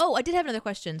 Oh, I did have another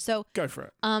question. So go for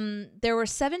it. There were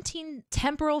 17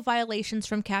 temporal violations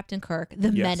from Captain Kirk,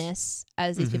 the Menace,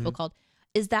 as these people called.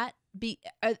 Is that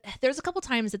there's a couple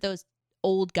times that those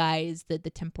old guys, the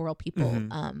temporal people,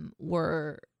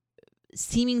 were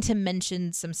seeming to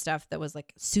mention some stuff that was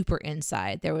like super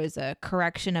inside. There was a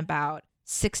correction about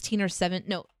 6 or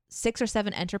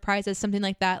 7 enterprises, something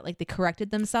like that. Like they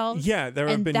corrected themselves. Yeah, there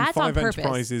have been 5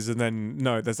 enterprises, and then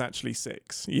there's actually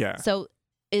 6. Yeah. So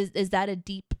is that a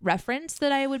deep reference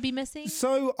that I would be missing?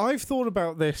 So I've thought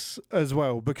about this as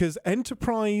well, because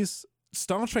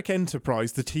Star Trek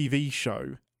Enterprise, the TV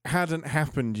show, hadn't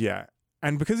happened yet.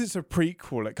 And because it's a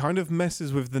prequel, it kind of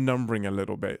messes with the numbering a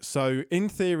little bit. So in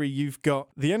theory, you've got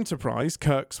the Enterprise,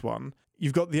 Kirk's one.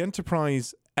 You've got the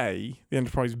Enterprise A, the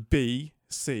Enterprise B,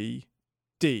 C,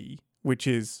 D, which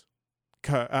is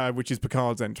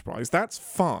Picard's Enterprise. That's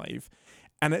 5.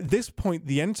 And at this point,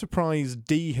 the Enterprise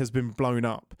D has been blown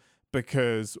up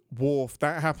because Worf,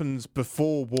 that happens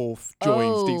before Worf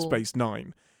joins Deep Space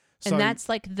Nine. So, and that's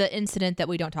like the incident that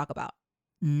we don't talk about.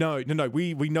 No.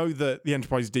 We know that the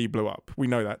Enterprise D blew up. We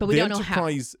know that. But we don't know how.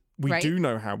 We do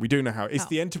know how. We do know how. It's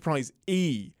the Enterprise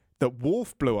E that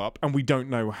Worf blew up, and we don't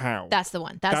know how. That's the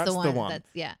one. That's the one.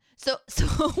 So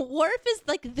Worf is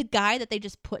like the guy that they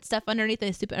just put stuff underneath,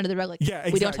 they sweep it under the rug. Like,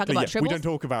 we don't talk about tribbles. We don't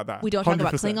talk about that. We don't 100%. Talk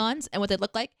about Klingons and what they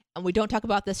look like, and we don't talk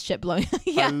about this ship blowing.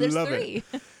 There's 3.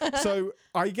 So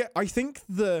I think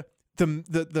the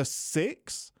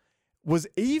 6 was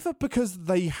either because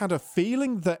they had a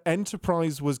feeling that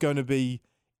Enterprise was going to be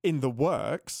in the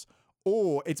works,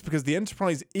 or it's because the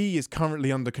Enterprise E is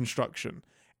currently under construction,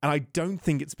 and I don't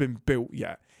think it's been built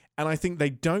yet. And I think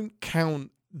they don't count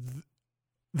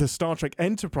the Star Trek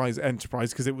Enterprise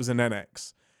because it was an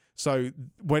NX. So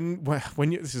when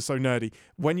you, this is so nerdy,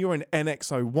 when you're an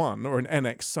NX-01 or an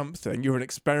NX something, you're an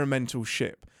experimental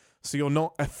ship. So you're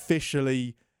not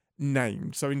officially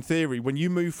named. So in theory, when you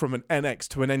move from an NX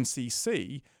to an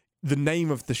NCC, the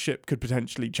name of the ship could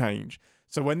potentially change.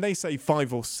 So when they say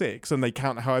 5 or 6 and they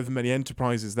count however many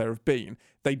enterprises there have been,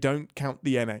 they don't count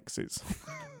the NXs,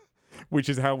 which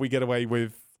is how we get away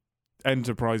with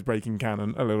Enterprise breaking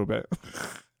canon a little bit.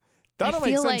 That'll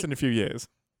make sense in a few years.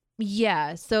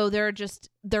 Yeah, so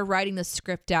they're writing the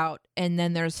script out, and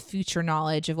then there's future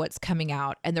knowledge of what's coming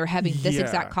out, and they're having this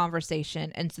exact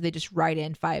conversation, and so they just write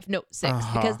in 6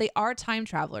 because they are time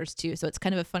travelers too. So it's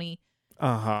kind of a funny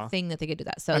thing that they could do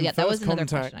that. So and that was another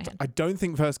question I had. I don't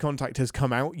think First Contact has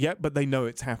come out yet, but they know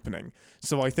it's happening.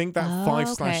 So I think that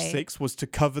 5/6 was to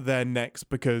cover their necks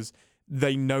because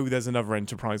they know there's another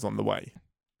Enterprise on the way.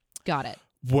 Got it.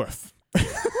 Woof.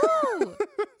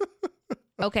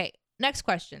 Okay. Next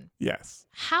question. Yes.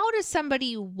 How does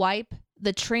somebody wipe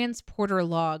the transporter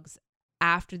logs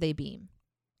after they beam?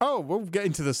 Oh, we'll get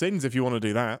into the sins if you want to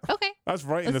do that. Okay. That's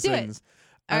right in the sins.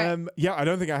 Right. Yeah, I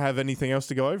don't think I have anything else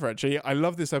to go over, actually. I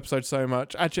love this episode so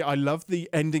much. Actually, I love the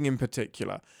ending in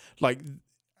particular. Like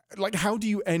how do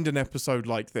you end an episode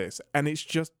like this? And it's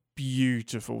just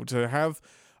beautiful to have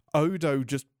Odo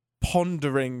just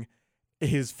pondering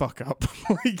his fuck up.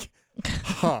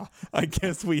 I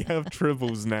guess we have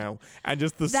Tribbles now. And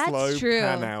just the slow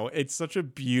pan out. It's such a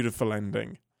beautiful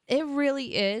ending. It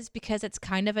really is, because it's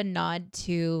kind of a nod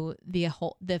to the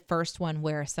first one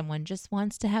where someone just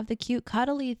wants to have the cute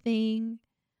cuddly thing.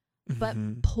 But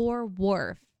poor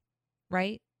Worf,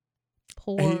 right?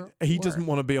 He doesn't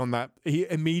want to be on that. He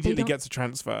immediately gets a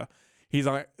transfer. He's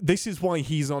like, this is why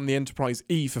he's on the Enterprise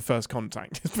E for First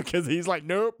Contact. It's because he's like,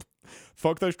 nope,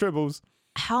 fuck those Tribbles.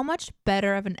 How much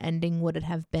better of an ending would it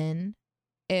have been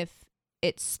if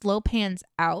it slow pans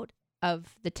out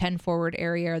of the 10 forward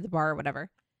area or the bar or whatever,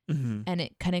 and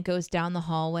it kind of goes down the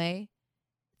hallway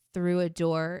through a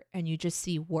door, and you just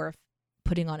see Worf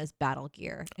putting on his battle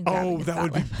gear. And that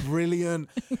would be brilliant.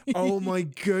 Oh my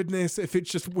goodness! If it's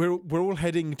just we're all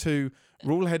heading to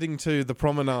the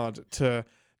promenade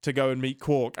to go and meet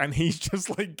Quark, and he's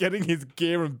just like getting his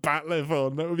gear and bat'leth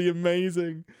on. That would be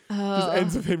amazing. Just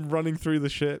ends with him running through the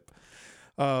ship.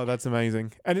 Oh, that's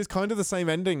amazing. And it's kind of the same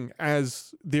ending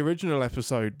as the original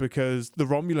episode, because the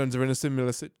Romulans are in a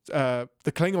similar the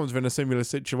Klingons are in a similar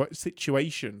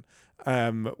situation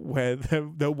where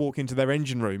they'll walk into their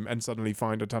engine room and suddenly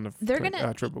find a ton of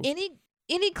Tribbles.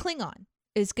 Any Klingon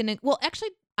is gonna. Well,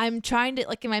 actually, I'm trying to,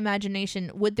 like, in my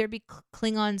imagination, would there be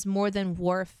Klingons more than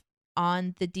Worf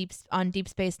on Deep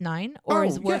Space Nine, or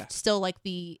is Worf still like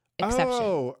the exception?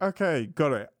 Oh, okay,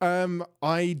 got it.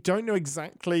 I don't know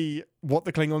exactly what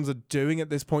the Klingons are doing at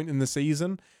this point in the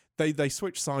season. They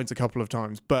switch sides a couple of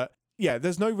times, but yeah,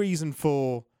 there's no reason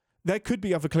for. There could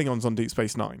be other Klingons on Deep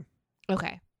Space Nine.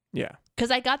 Okay. Yeah.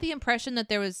 Because I got the impression that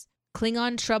there was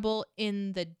Klingon trouble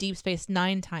in the Deep Space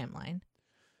Nine timeline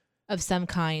of some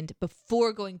kind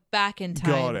before going back in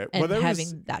time and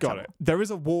having that trouble. There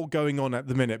is a war going on at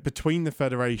the minute between the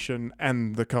Federation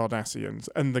and the Cardassians,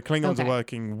 and the Klingons are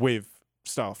working with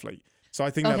Starfleet. So I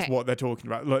think that's what they're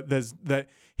talking about. Like,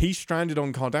 he's stranded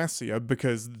on Cardassia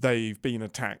because they've been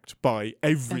attacked by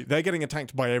they're getting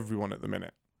attacked by everyone at the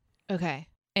minute. Okay.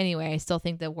 Anyway, I still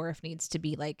think that Worf needs to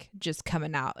be like just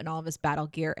coming out in all of his battle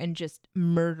gear and just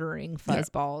murdering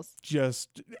fuzzballs. Yeah,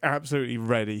 just absolutely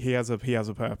ready. He has a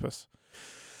purpose.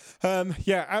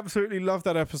 Yeah, absolutely love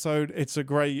that episode. It's a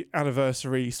great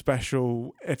anniversary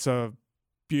special. It's a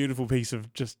beautiful piece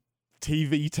of just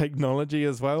TV technology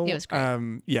as well. It was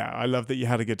great. Yeah, I love that you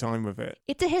had a good time with it.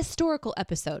 It's a historical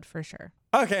episode for sure.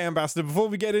 Okay, Ambassador, before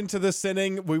we get into the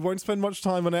sinning, we won't spend much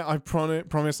time on it. I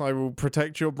promise I will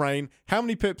protect your brain. How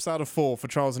many pips out of 4 for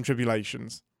Trials and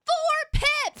Tribble-ations? 4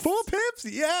 pips! 4 pips?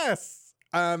 Yes!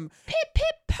 Pip,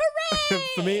 hooray!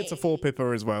 For me, it's a 4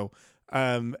 pipper as well.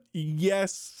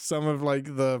 Yes, some of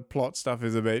like the plot stuff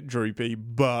is a bit droopy,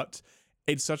 but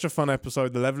it's such a fun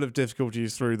episode. The level of difficulty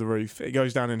is through the roof. It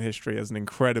goes down in history as an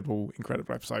incredible,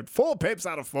 incredible episode. 4 pips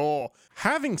out of 4.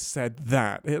 Having said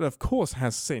that, it of course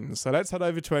has sins. So let's head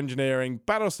over to engineering.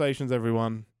 Battle stations,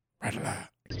 everyone. Red alert.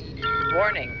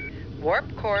 Warning.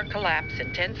 Warp core collapse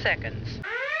in 10 seconds.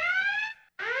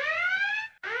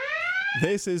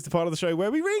 This is the part of the show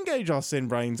where we re-engage our sin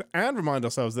brains and remind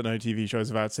ourselves that no TV shows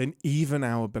have had sin, even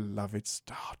our beloved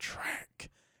Star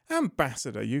Trek.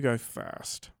 Ambassador, you go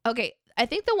first. Okay, I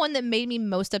think the one that made me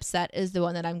most upset is the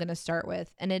one that I'm going to start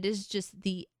with, and it is just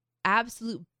the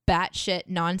absolute batshit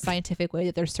non-scientific way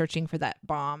that they're searching for that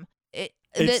bomb.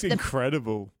 It's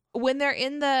incredible. When they're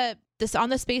in on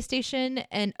the space station,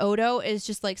 and Odo is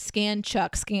just like scan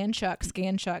Chuck, scan Chuck,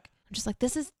 scan Chuck. I'm just like,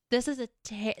 this is a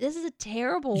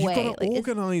terrible way. You've got to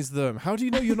organize them. How do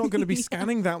you know you're not going to be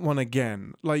scanning that one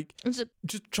again? Like,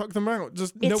 just chuck them out.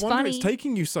 Just no wonder funny. It's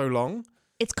taking you so long.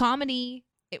 It's comedy.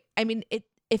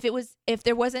 If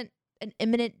there wasn't an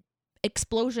imminent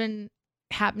explosion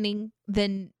happening,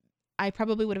 then I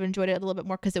probably would have enjoyed it a little bit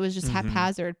more because it was just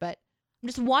haphazard. But I'm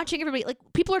just watching everybody, like,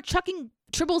 people are chucking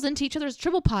Tribbles into each other's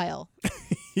Tribble pile.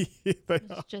 They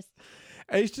are. Just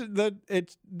It's just that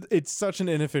it's such an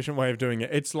inefficient way of doing it.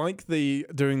 It's like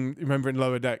remember in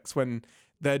Lower Decks when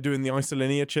they're doing the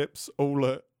isolinear chips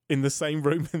all in the same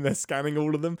room and they're scanning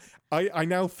all of them. I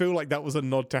now feel like that was a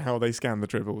nod to how they scan the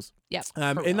Tribbles. Yep.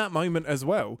 In that moment as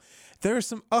well, there is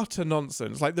some utter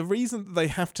nonsense. Like the reason that they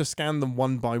have to scan them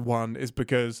one by one is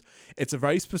because it's a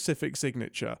very specific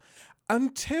signature.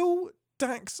 Until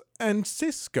Dax and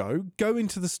Cisco go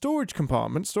into the storage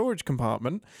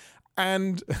compartment,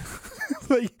 and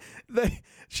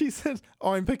she said,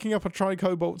 "Oh, I'm picking up a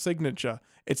tricobalt signature.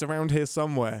 It's around here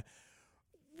somewhere."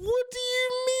 What do you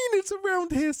mean it's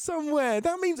around here somewhere?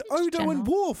 That means Odo and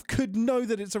Worf could know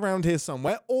that it's around here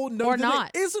somewhere, or know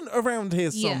that it isn't around here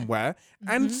somewhere,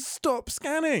 and stop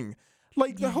scanning.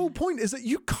 Like, the whole point is that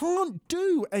you can't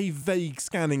do a vague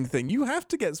scanning thing. You have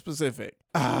to get specific.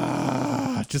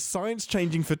 Just science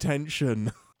changing for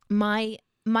tension. My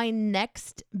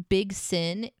next big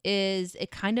sin is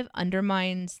it kind of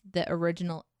undermines the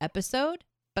original episode,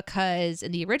 because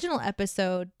in the original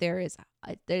episode there is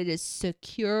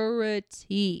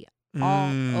security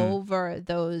all over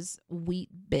those wheat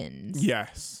bins.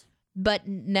 Yes. But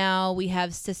now we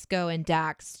have Cisco and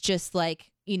Dax just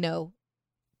like,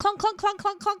 clunk, clunk, clunk,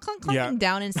 clunk, clunk, clunk, clunking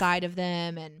down inside of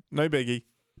them, and no biggie.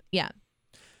 Yeah.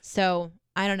 So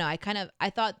I don't know. I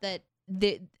thought that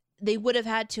they would have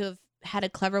had to have had a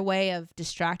clever way of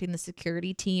distracting the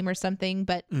security team or something,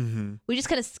 but we just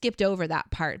kind of skipped over that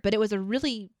part. But it was a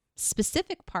really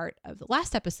specific part of the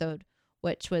last episode,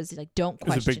 which was like, don't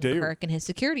question Kirk and his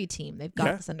security team. They've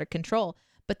got this under control,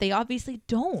 but they obviously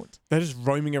don't. They're just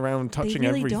roaming around, touching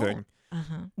everything.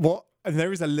 And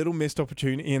there is a little missed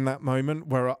opportunity in that moment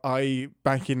where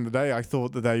back in the day, I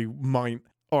thought that they might,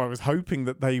 or I was hoping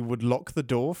that they would lock the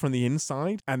door from the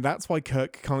inside, and that's why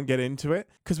Kirk can't get into it,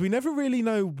 because we never really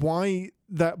know why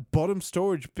that bottom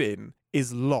storage bin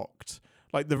is locked.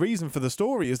 Like, the reason for the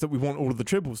story is that we want all of the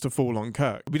Tribbles to fall on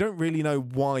Kirk. We don't really know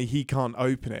why he can't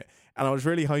open it, and I was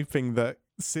really hoping that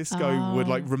Cisco would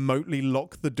like remotely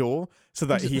lock the door so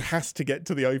that he has to get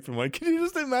to the open one. Can you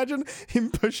just imagine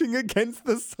him pushing against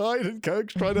the side and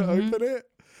Kirk's trying to open it?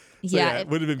 So, it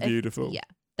would have been beautiful.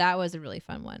 That was a really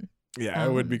fun one. Yeah,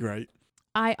 it would be great.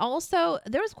 There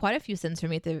was quite a few sins for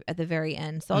me at the very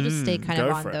end, so I'll just stay kind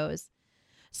of on those.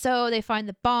 So they find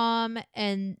the bomb,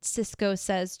 and Cisco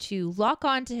says to lock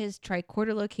onto his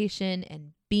tricorder location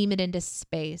and beam it into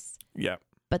space. Yeah.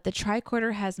 But the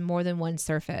tricorder has more than one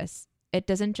surface. It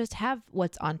doesn't just have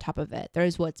what's on top of it.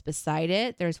 There's what's beside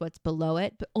it. There's what's below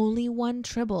it. But only one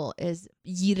Tribble is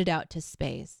yeeted out to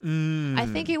space. I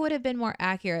think it would have been more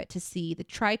accurate to see the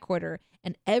tricorder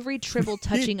and every Tribble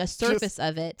touching a surface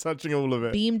of it. Touching all of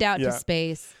it. Beamed out to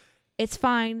space. It's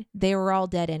fine. They were all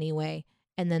dead anyway.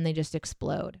 And then they just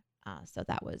explode. So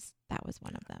that was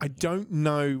one of them. I don't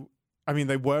know. I mean,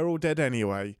 they were all dead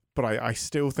anyway. But I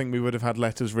still think we would have had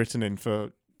letters written in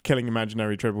for killing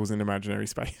imaginary Tribbles in imaginary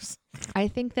space. I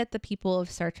think that the people of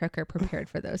Star Trek are prepared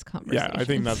for those conversations. Yeah, I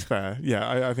think that's fair.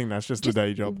 Yeah, I think that's just the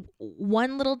day job.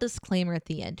 One little disclaimer at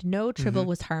the end. No Tribble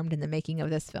was harmed in the making of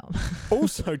this film.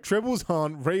 Also, Tribbles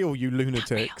aren't real, you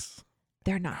lunatics.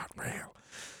 They're not real.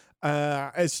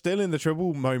 It's still in the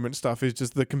Tribble moment stuff is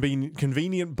just the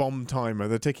convenient bomb timer,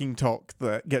 the ticking clock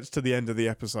that gets to the end of the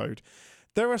episode.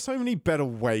 There are so many better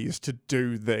ways to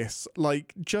do this.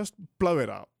 Like, just blow it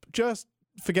up. Just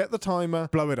forget the timer,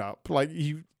 blow it up. Like,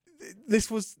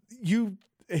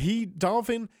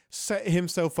 Darwin set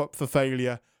himself up for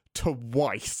failure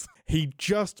twice. He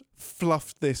just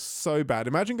fluffed this so bad.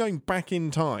 Imagine going back in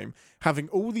time, having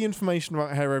all the information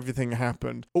about how everything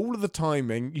happened, all of the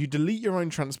timing, you delete your own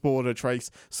transporter trace,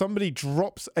 somebody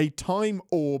drops a time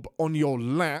orb on your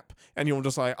lap, and you're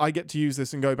just like, I get to use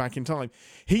this and go back in time.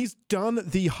 He's done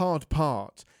the hard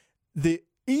part. The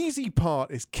easy part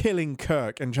is killing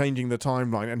Kirk and changing the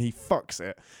timeline, and he fucks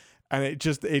it. And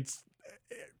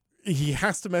he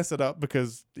has to mess it up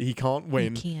because he can't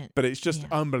win. He can't. But it's just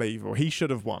unbelievable. He should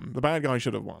have won. The bad guy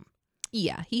should have won.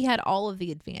 Yeah, he had all of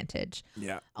the advantage.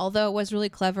 Yeah. Although it was really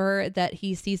clever that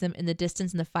he sees him in the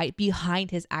distance in the fight behind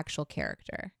his actual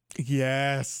character.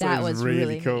 Yes, that was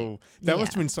really cool. That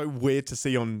must have been so weird to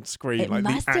see on screen. Like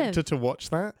the actor to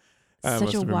watch that.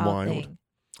 Such a wild thing.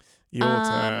 Your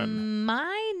turn.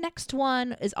 My next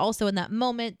one is also in that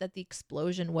moment that the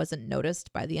explosion wasn't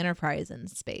noticed by the Enterprise in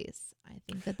space. I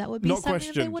think that would be something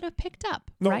that they would have picked up.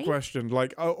 Not questioned.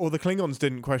 Like, or the Klingons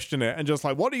didn't question it and just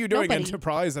like, what are you doing,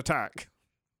 Enterprise? Attack.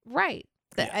 Right.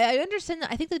 I understand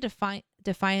that. I think the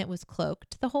Defiant was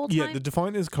cloaked the whole time. Yeah, the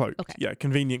Defiant is cloaked. Okay. Yeah,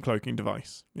 convenient cloaking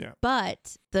device. Yeah.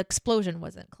 But the explosion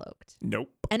wasn't cloaked. Nope.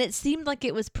 And it seemed like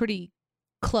it was pretty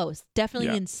close, definitely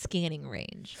Yeah. in scanning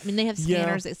range. I mean, they have Yeah.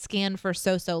 scanners that scan for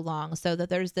so long, so that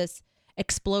there's this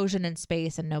explosion in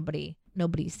space and nobody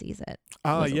sees it.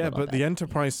 Was a Yeah, little but the bit,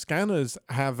 Enterprise scanners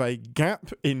have a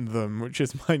gap in them, which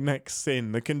is my next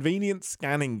sin, the convenient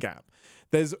scanning gap.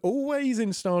 There's always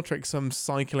in Star Trek some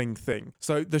cycling thing.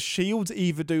 So the shields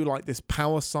either do like this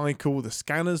power cycle, the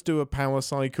scanners do a power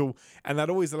cycle, and that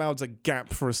always allows a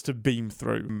gap for us to beam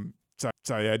through.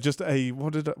 So yeah, just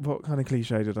what kind of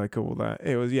cliche did I call that?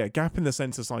 It was gap in the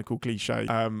sensor cycle cliche.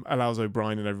 Allows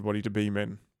O'Brien and everybody to beam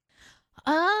in.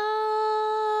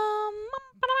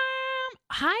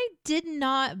 I did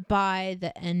not buy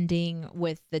the ending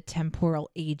with the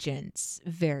temporal agents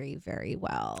very, very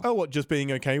well. Oh, what, just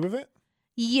being okay with it?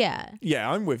 Yeah. Yeah,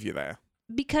 I'm with you there.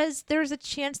 Because there's a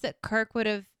chance that Kirk would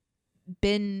have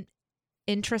been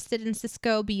interested in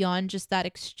Cisco beyond just that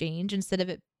exchange, instead of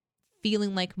it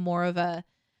feeling like more of a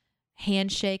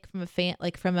handshake from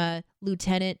from a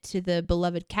lieutenant to the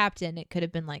beloved captain. It could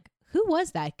have been like, who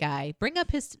was that guy? Bring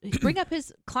up his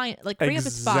client, like bring up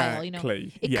his file, you know.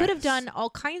 It could have done all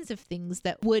kinds of things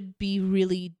that would be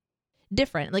really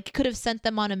different. Like it could have sent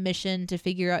them on a mission to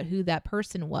figure out who that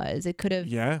person was. It could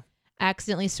have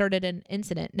accidentally started an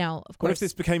incident. Now, of course, what if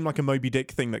this became like a Moby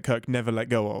Dick thing that Kirk never let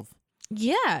go of?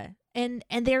 Yeah. And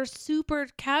they're super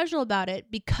casual about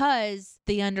it because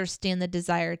they understand the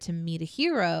desire to meet a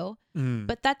hero.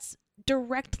 But that's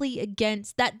directly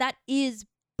against that is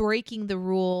breaking the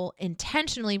rule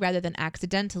intentionally rather than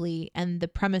accidentally. And the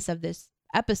premise of this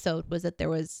episode was that there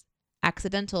was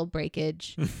accidental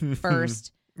breakage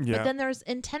first, but then there's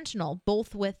intentional,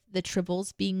 both with the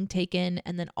Tribbles being taken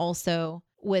and then also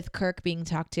with Kirk being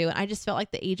talked to. And I just felt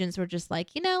like the agents were just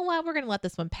like, you know what, we're going to let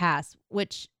this one pass,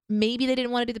 which maybe they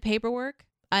didn't want to do the paperwork.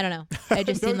 I don't know. It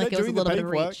just seemed like it was a little bit of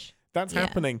reach. That's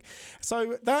happening.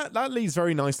 So that leads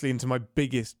very nicely into my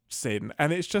biggest sin,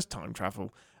 and it's just time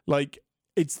travel. Like,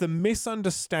 it's the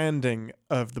misunderstanding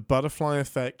of the butterfly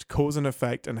effect, cause and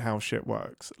effect, and how shit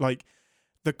works. Like,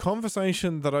 the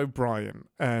conversation that O'Brien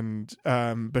and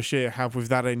Bashir have with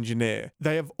that engineer,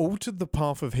 they have altered the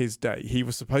path of his day. He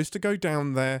was supposed to go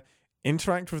down there,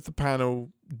 interact with the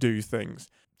panel, do things.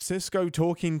 Cisco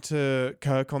talking to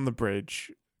Kirk on the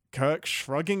bridge, Kirk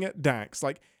shrugging at Dax.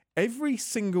 Like, every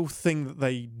single thing that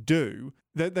they do,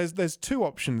 there's two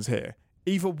options here.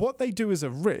 Either what they do is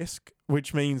a risk,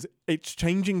 which means it's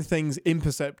changing things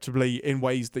imperceptibly in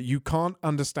ways that you can't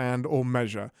understand or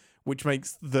measure, which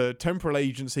makes the temporal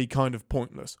agency kind of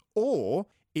pointless. Or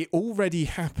it already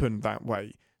happened that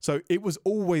way. So it was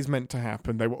always meant to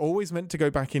happen. They were always meant to go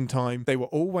back in time. They were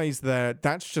always there.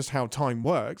 That's just how time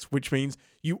works, which means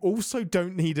you also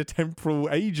don't need a temporal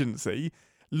agency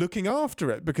looking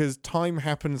after it, because time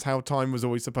happens how time was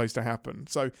always supposed to happen.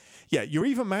 So yeah, you're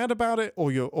either mad about it or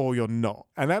you're not.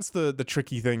 And that's the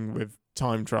tricky thing with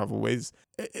time travel, is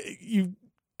you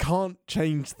can't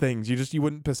change things. You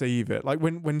wouldn't perceive it. Like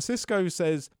when Cisco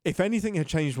says, if anything had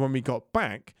changed when we got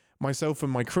back, myself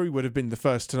and my crew would have been the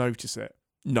first to notice it.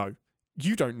 No,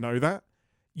 you don't know that.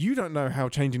 You don't know how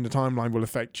changing the timeline will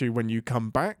affect you when you come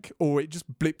back, or it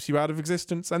just blips you out of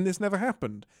existence and this never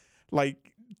happened.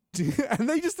 Like, and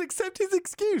they just accept his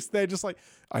excuse. They're just like,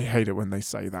 I hate it when they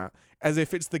say that, as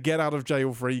if it's the get out of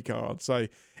jail free card. So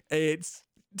it's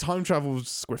time travel's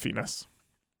squiffiness.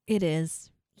 It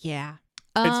is. Yeah.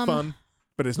 It's fun,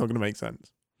 but it's not going to make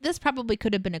sense. This probably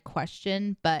could have been a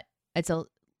question, but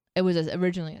it was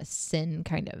originally a sin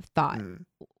kind of thought,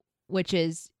 which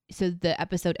is, so the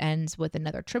episode ends with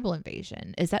another Tribble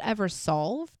invasion. Is that ever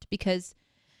solved? Because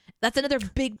that's another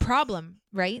big problem,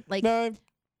 right? Like, no,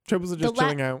 Tribbles are just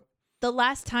chilling out. The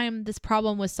last time this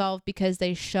problem was solved because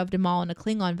they shoved them all in a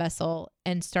Klingon vessel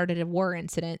and started a war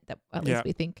incident, that at least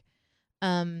we think.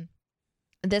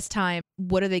 This time,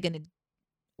 what are they going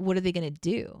to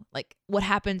do? Like, what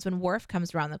happens when Worf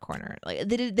comes around the corner? Like,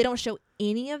 they don't show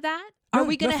any of that. No, are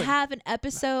we going to nothing. have an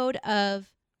episode of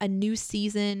a new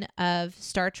season of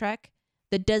Star Trek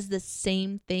that does the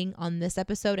same thing on this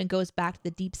episode and goes back to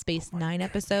the Deep Space Nine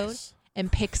episode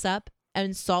and picks up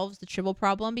and solves the Tribble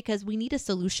problem? Because we need a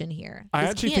solution here.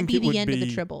 This can't be the end of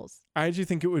the Tribbles. I actually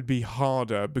think it would be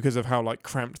harder because of how like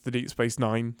cramped the Deep Space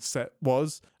Nine set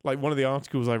was. Like, one of the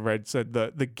articles I read said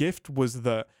that the gift was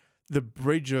that the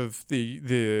bridge of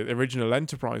the original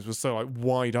Enterprise was so like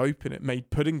wide open, it made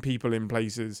putting people in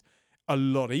places a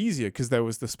lot easier because there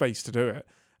was the space to do it.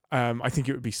 I think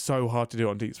it would be so hard to do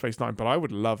on Deep Space Nine, but I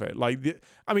would love it. Like,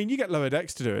 you get Lower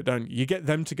Decks to do it, don't you? You get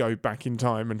them to go back in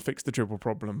time and fix the Tribble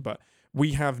problem, but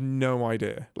we have no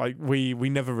idea. Like, we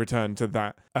never return to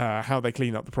that, how they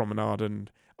clean up the promenade.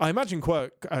 And I imagine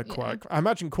I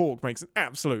imagine Quark makes an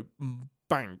absolute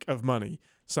bank of money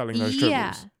selling those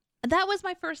Tribbles. That was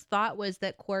my first thought, was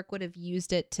that Quark would have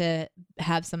used it to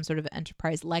have some sort of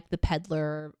enterprise like the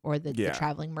peddler or the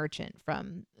traveling merchant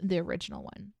from the original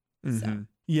one. So.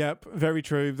 Yep, very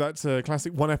true. That's a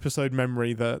classic one episode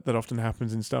memory that often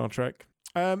happens in Star Trek.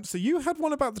 So you had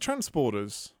one about the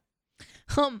transporters.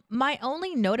 My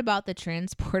only note about the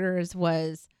transporters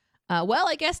was, well,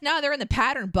 I guess now they're in the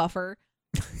pattern buffer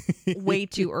way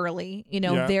too early. You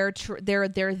know, they're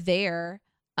there.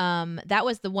 That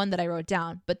was the one that I wrote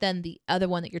down. But then the other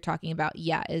one that you're talking about,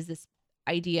 is this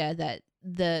idea that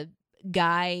the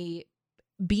guy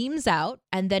beams out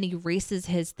and then erases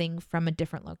his thing from a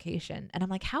different location. And I'm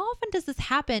like, how often does this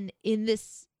happen in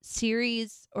this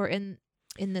series or in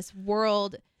this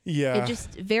world? Yeah. It's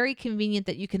just very convenient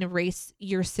that you can erase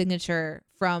your signature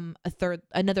from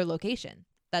another location.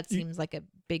 That seems like a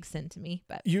big sin to me.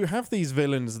 But you have these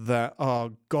villains that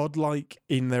are godlike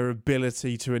in their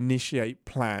ability to initiate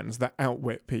plans that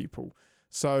outwit people.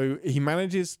 So he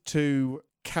manages to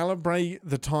calibrate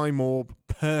the time orb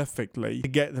perfectly to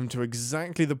get them to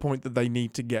exactly the point that they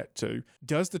need to get to,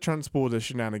 does the transporter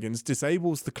shenanigans,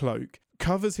 disables the cloak,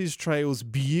 covers his trails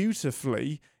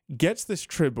beautifully, gets this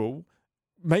Tribble,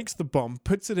 makes the bomb,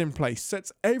 puts it in place,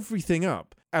 sets everything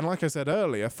up, and like I said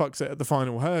earlier, fucks it at the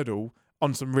final hurdle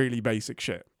on some really basic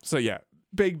shit. So yeah,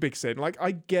 big sin. Like,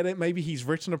 I get it, maybe he's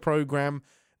written a program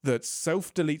that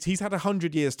self-deletes. He's had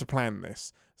 100 years to plan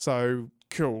this, so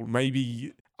cool,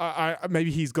 maybe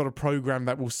he's got a program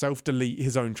that will self-delete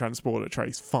his own transporter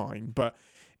trace, fine. But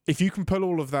if you can pull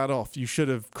all of that off, you should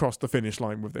have crossed the finish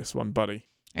line with this one, buddy.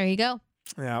 There you go.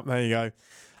 Yeah, there you go.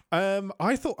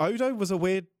 I thought Odo was a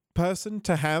weird person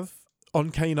to have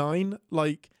on K9.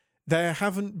 Like, there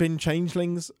haven't been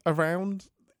changelings around.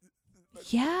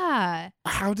 Yeah.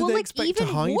 How did they expect to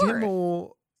hide him?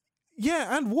 Or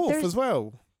and Worf as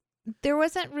well. There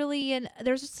wasn't really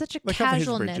there's such a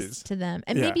casualness to them.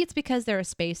 And maybe it's because they're a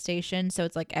space station, so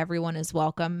it's like everyone is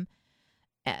welcome.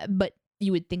 But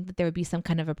you would think that there would be some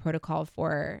kind of a protocol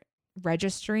for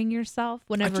registering yourself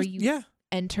whenever you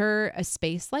enter a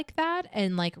space like that,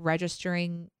 and like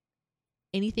registering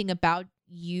anything about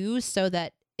you so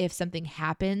that if something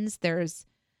happens, there's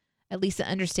at least an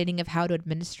understanding of how to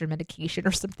administer medication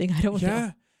or something. I don't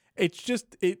know.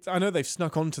 I know they've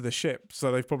snuck onto the ship,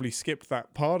 so they've probably skipped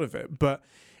that part of it, but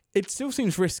it still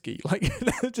seems risky. Like,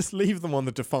 just leave them on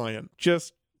the Defiant.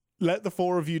 Just let the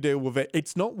four of you deal with it.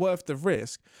 It's not worth the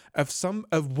risk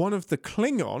of one of the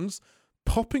Klingons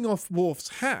popping off Worf's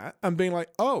hat and being like,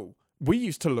 oh, we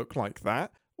used to look like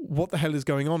that. What the hell is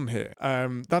going on here?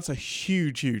 That's a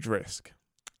huge risk.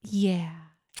 Yeah,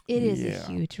 it is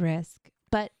a huge risk.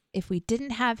 But if we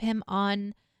didn't have him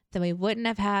on, then we wouldn't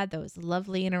have had those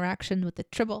lovely interactions with the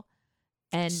Tribble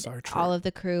and all of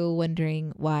the crew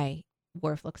wondering why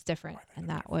Worf looks different. And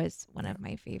that was one of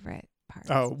my favorite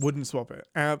parts. Oh, wouldn't swap it.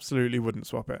 Absolutely wouldn't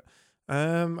swap it.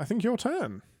 I think your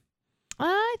turn.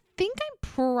 I think I'm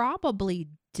probably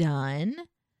done.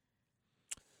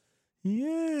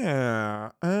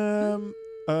 Yeah.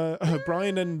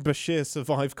 Brian and Bashir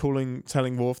survive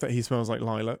telling Worf that he smells like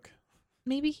lilac.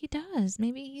 Maybe he does.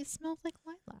 Maybe he smells like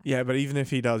lilac. Yeah, but even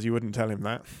if he does, you wouldn't tell him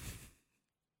that.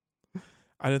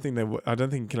 I don't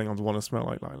think Klingons want to smell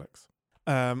like lilacs.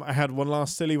 I had one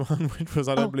last silly one, which was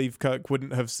I don't believe Kirk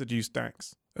wouldn't have seduced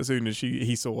Dax as soon as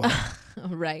he saw her.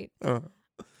 Right.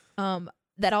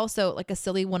 That also, like, a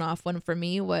silly one-off one for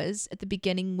me was at the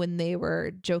beginning when they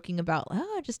were joking about,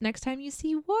 just next time you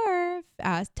see Worf,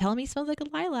 tell him he smells like a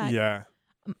lilac. Yeah.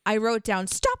 I wrote down,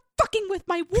 stop fucking with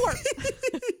my Worf.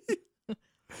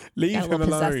 Leave him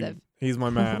alone. He's my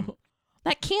man.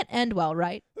 That can't end well,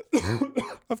 right?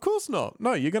 Of course not.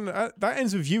 No, you're gonna. That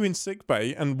ends with you in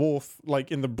sickbay and Worf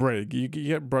like in the brig. You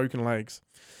get broken legs.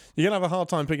 You're gonna have a hard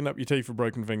time picking up your teeth for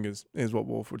broken fingers, is what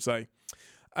Worf would say.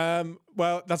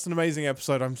 Well, that's an amazing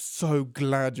episode. I'm so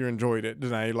glad you enjoyed it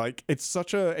today. Like, it's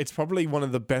probably one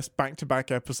of the best back-to-back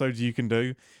episodes you can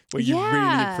do, where you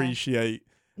really appreciate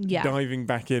diving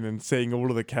back in and seeing all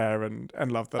of the care and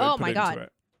love that I put into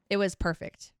it. It was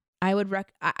perfect.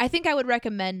 I think I would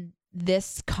recommend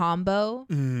this combo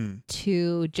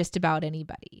to just about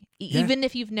anybody. Even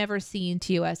if you've never seen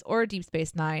TOS or Deep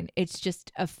Space Nine, it's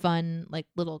just a fun, like,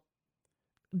 little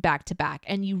back-to-back.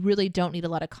 And you really don't need a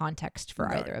lot of context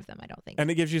for either of them, I don't think. And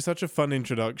it gives you such a fun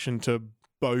introduction to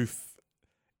both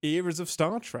eras of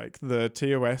Star Trek, the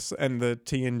TOS and the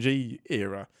TNG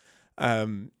era.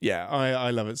 I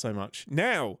love it so much.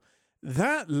 Now,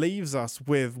 that leaves us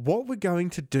with what we're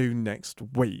going to do next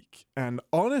week. And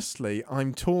honestly,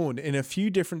 I'm torn in a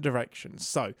few different directions.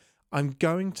 So I'm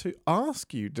going to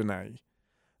ask you, Danae,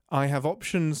 I have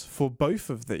options for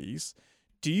both of these.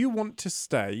 Do you want to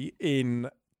stay in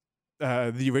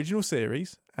the original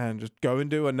series and just go and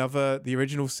do the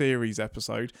original series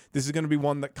episode. This is going to be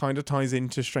one that kind of ties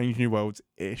into Strange New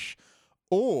Worlds-ish.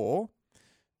 Or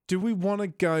do we want to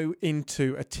go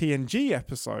into a TNG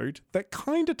episode that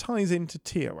kind of ties into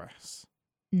TOS?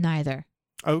 Neither.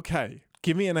 Okay,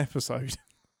 give me an episode.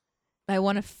 I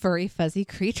want a furry, fuzzy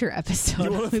creature episode.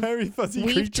 You want a very fuzzy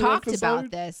creature We've talked episode?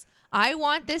 about this. I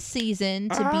want this season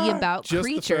to be about just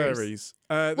creatures. The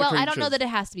furries. Well, I don't know that it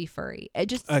has to be furry.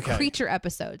 Just creature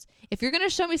episodes. If you're going to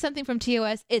show me something from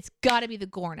TOS, it's got to be the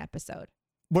Gorn episode.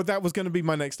 Well, that was going to be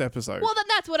my next episode. Well, then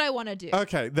that's what I want to do.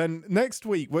 Okay, then next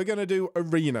week we're going to do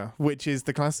Arena, which is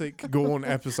the classic Gorn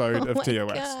episode of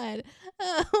TOS. God.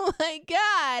 Oh my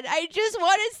God. I just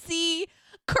want to see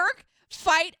Kirk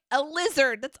fight a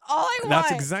lizard. That's all I want.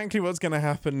 That's exactly what's going to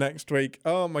happen next week.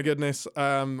 Oh my goodness.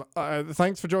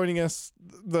 Thanks for joining us.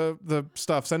 The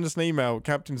stuff. Send us an email,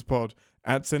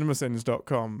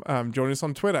 captainspod@cinemasins.com. Join us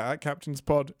on Twitter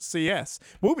 @captainspodcs.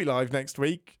 We'll be live next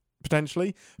week,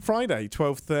 potentially Friday,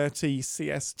 12:30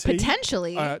 CST.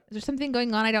 Potentially. Is there something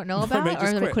going on I don't know about, or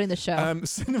are we quitting the show?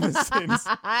 CinemaSins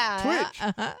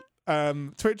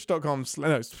Twitch.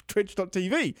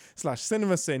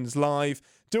 Twitch.tv/CinemaSins live.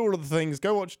 Do all of the things.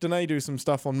 Go watch Danae do some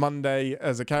stuff on Monday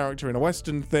as a character in a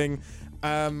Western thing.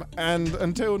 And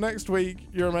until next week,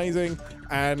 you're amazing.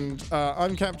 And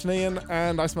I'm Captain Ian,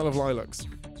 and I smell of lilacs.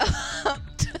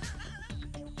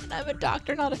 I'm a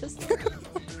doctor, not a historian.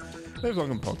 Live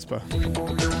long and prosper.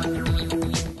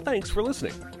 Thanks for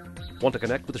listening. Want to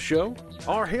connect with the show?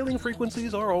 Our hailing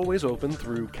frequencies are always open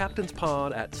through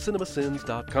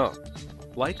captainspod@cinemasins.com.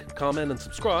 Like, comment, and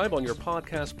subscribe on your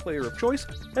podcast player of choice,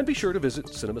 and be sure to visit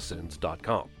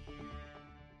cinemasins.com.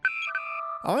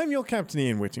 I'm your Captain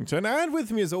Ian Whittington, and with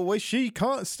me as always, she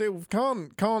can't say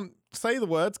the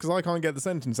words because I can't get the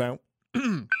sentence out.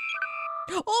 Oh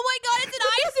my God, it's an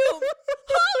iZoom!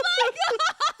 Oh my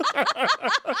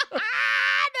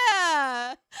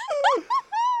God!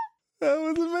 That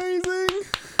was amazing.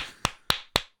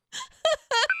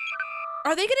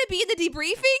 Are they going to be in the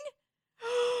debriefing?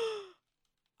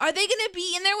 Are they going to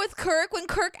be in there with Kirk when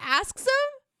Kirk asks them?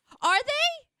 Are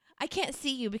they? I can't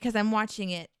see you because I'm watching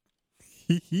it.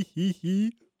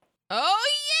 Oh,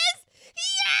 yes!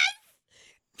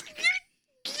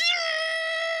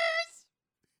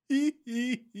 Yes!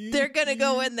 They're going to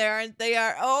go in there, aren't they?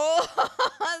 Oh,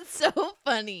 it's so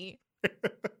funny.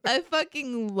 I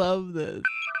fucking love this.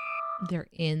 They're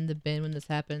in the bin when this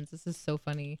happens. This is so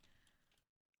funny.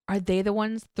 Are they the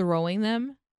ones throwing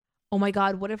them? Oh my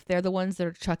God, what if they're the ones that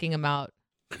are chucking them out?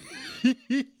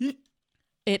 It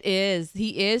is.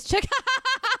 He is. Check.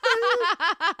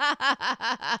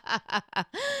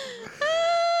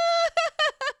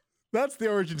 That's the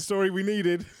origin story we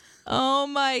needed. Oh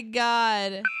my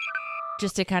God.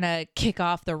 Just to kind of kick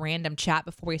off the random chat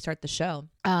before we start the show.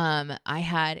 I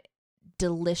had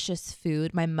delicious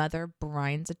food. My mother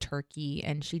brines a turkey,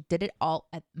 and she did it all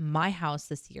at my house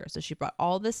this year. So she brought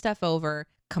all this stuff over,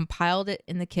 compiled it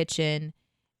in the kitchen,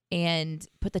 and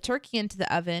put the turkey into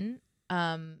the oven,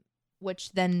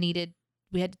 which then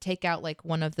we had to take out like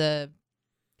one of the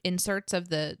inserts of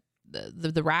the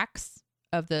racks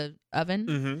of the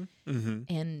oven.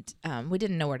 And we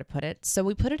didn't know where to put it. So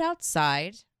we put it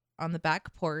outside on the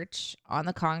back porch on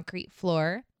the concrete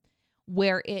floor,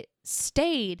 where it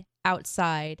stayed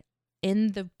outside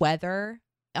in the weather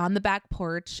on the back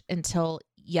porch until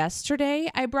yesterday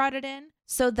I brought it in.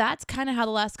 So that's kind of how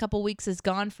the last couple weeks has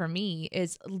gone for me,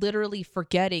 is literally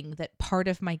forgetting that part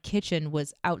of my kitchen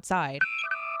was outside.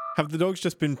 Have the dogs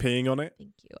just been peeing on it?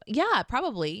 Thank you. Yeah,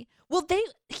 probably. Well,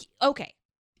 okay.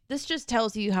 This just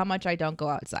tells you how much I don't go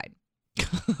outside.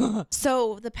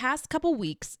 So the past couple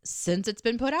weeks, since it's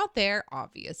been put out there,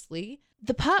 obviously,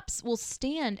 the pups will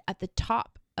stand at the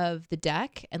top of the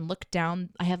deck and look down.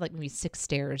 I have like maybe 6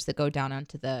 stairs that go down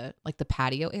onto the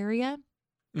patio area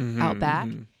out back.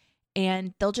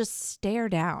 And they'll just stare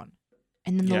down,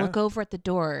 and then they'll look over at the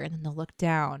door, and then they'll look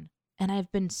down. And I've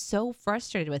been so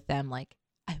frustrated with them. Like,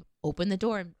 I open the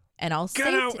door and I'll say,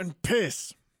 get out and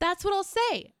piss. That's what I'll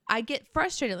say. I get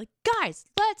frustrated. Like, guys,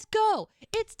 let's go.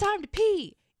 It's time to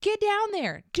pee. Get down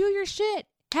there. Do your shit.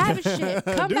 Have a shit.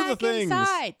 Come Do back the things.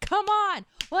 inside. Come on.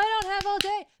 Well, I don't have all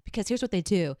day. Because here's what they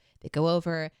do. They go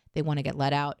over. They want to get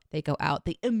let out. They go out.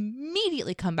 They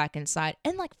immediately come back inside.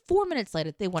 And like 4 minutes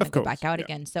later, they want to go back out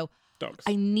again. So dogs.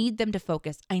 I need them to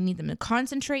focus. I need them to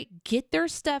concentrate, get their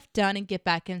stuff done, and get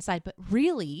back inside. But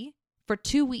really, for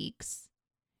 2 weeks,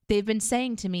 they've been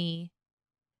saying to me,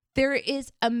 there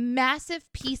is a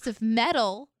massive piece of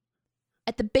metal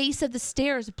at the base of the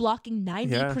stairs blocking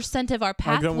 90% of our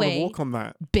pathway. I don't want to walk on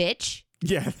that. Bitch.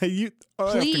 Yeah, I Please.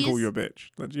 often call you a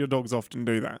bitch. Your dogs often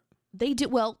do that. They do.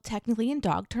 Well, technically in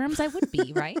dog terms, I would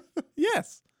be, right?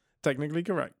 Yes, technically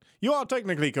correct. You are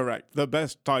technically correct. The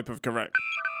best type of correct.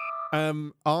 I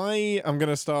am going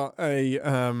to start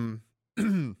we're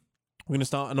going to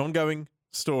start an ongoing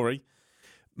story.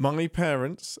 My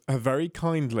parents have very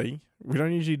kindly, we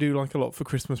don't usually do like a lot for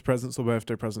Christmas presents or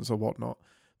birthday presents or whatnot,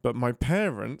 but my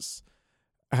parents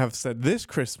have said this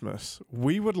Christmas,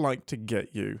 we would like to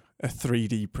get you a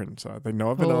 3D printer. They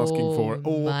know I've been asking for it.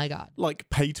 Or my God. like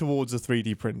pay towards a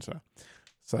 3D printer.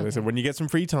 So they said, when you get some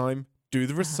free time, do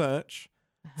the research,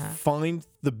 find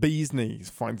the bee's knees,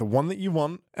 find the one that you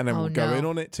want, and then we'll go in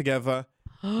on it together.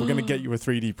 We're going to get you a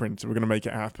 3D printer. We're going to make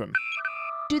it happen.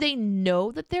 Do they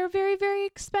know that they're very, very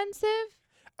expensive?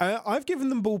 I've given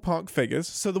them ballpark figures.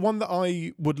 So the one that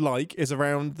I would like is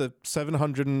around the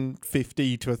 $750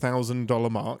 to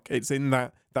 $1,000 mark. It's in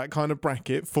that kind of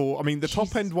bracket for, I mean, the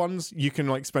top end ones, you can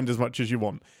like spend as much as you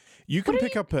want. You can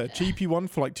pick up a cheapy one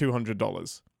for like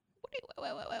 $200. What are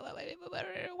you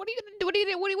gonna do? What are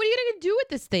you gonna do with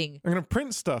this thing? I'm gonna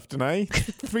print stuff, Danae,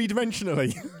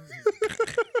 3-dimensionally.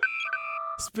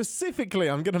 Specifically,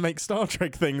 I'm gonna make Star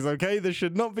Trek things. Okay, this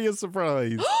should not be a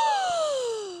surprise.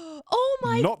 Oh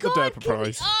my God! Not the Derpa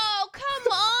Prize. Oh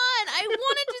come on! I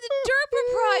want to do the Derpa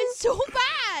Prize so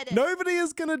bad. Nobody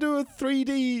is gonna do a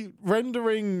 3D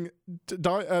rendering.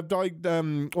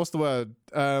 What's the word?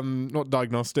 Not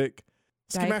diagnostic.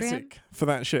 Diagram? Schematic for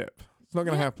that ship. It's not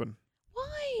gonna happen.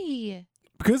 Why?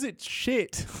 Because it's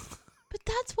shit. But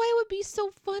that's why it would be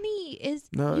so funny. Is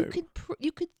you could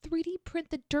 3D print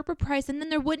the Derpa Prize, and then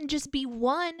there wouldn't just be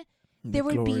one. There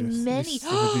would be many.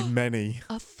 There would be many.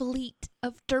 A fleet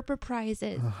of Derpa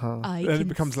Prizes. Then it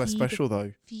becomes less special,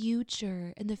 though.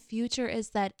 Future, and the future is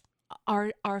that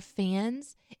our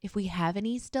fans, if we have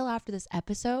any still after this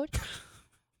episode,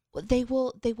 they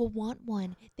will want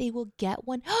one. They will get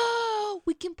one. Oh,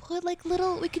 we can put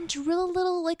we can drill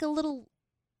a little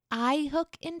eye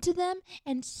hook into them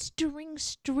and string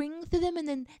through them, and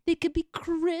then they could be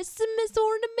Christmas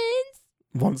ornaments.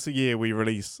 Once a year, we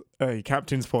release a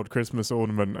Captain's Pod Christmas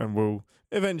ornament, and we'll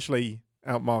eventually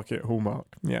outmarket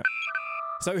Hallmark. Yeah.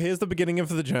 So here's the beginning of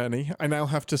the journey. I now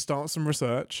have to start some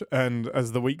research, and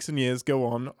as the weeks and years go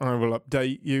on, I will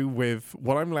update you with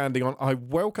what I'm landing on.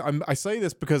 I say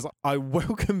this because I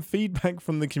welcome feedback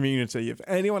from the community. If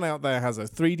anyone out there has a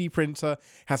 3D printer,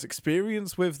 has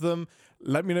experience with them,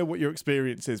 let me know what your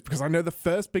experience is, because I know the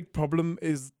first big problem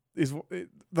is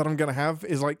that I'm going to have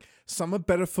is like some are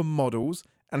better for models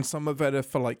and some are better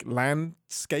for like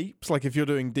landscapes. Like if you're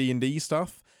doing D&D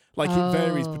stuff, like it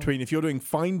varies between if you're doing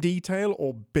fine detail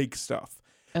or big stuff.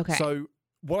 Okay. So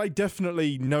what I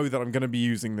definitely know that I'm going to be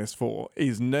using this for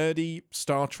is nerdy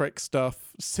Star Trek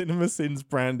stuff, CinemaSins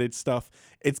branded stuff.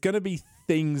 It's going to be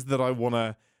things that I want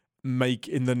to make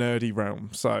in the nerdy realm.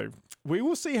 So we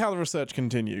will see how the research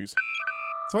continues.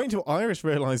 So wait until Iris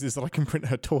realizes that I can print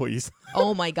her toys.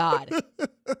 Oh my God.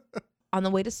 On the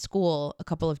way to school a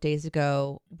couple of days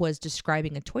ago was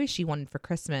describing a toy she wanted for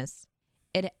Christmas.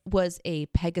 It was a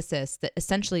Pegasus that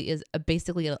essentially is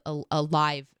basically a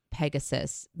live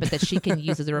Pegasus, but that she can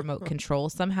use as a remote control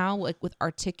somehow, like with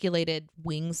articulated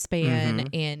wingspan,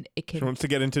 and it can. She wants to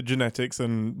get into genetics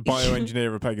and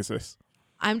bioengineer a Pegasus.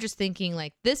 I'm just thinking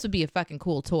like this would be a fucking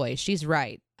cool toy. She's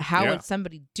right. How would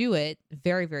somebody do it?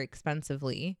 Very, very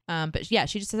expensively. But yeah,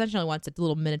 she just essentially wants a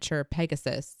little miniature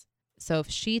Pegasus. So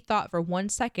if she thought for 1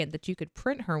 second that you could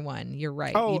print her one, you're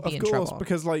right. You'd be in trouble. Of course,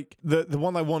 because like the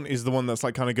one I want is the one that's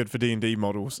like kind of good for D&D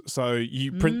models. So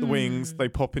you print the wings, they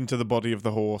pop into the body of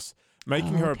the horse.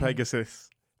 Making her a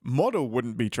Pegasus model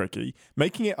wouldn't be tricky.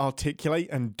 Making it articulate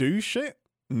and do shit?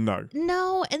 No.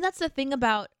 No, and that's the thing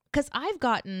about, because I've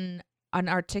gotten an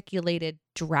articulated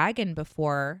dragon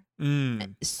before.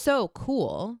 So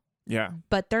cool. Yeah.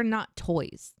 But they're not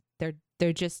toys.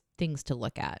 They're just things to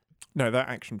look at. No, they're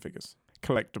action figures.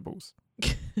 Collectibles.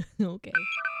 Okay.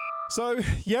 So,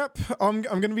 yep, I'm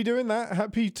going to be doing that.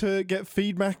 Happy to get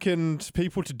feedback and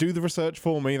people to do the research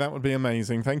for me. That would be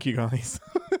amazing. Thank you, guys.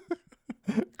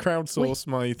 Crowdsource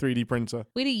my 3D printer.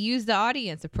 Way to use the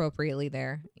audience appropriately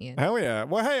there, Ian. Hell yeah.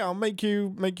 Well, hey, I'll make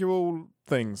you all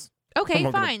things. Okay, I'm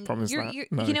not fine. Promise that.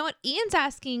 No. You know what? Ian's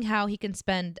asking how he can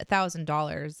spend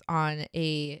 $1,000 on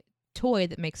a toy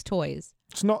that makes toys.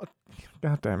 It's not.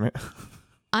 God damn it.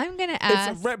 I'm going to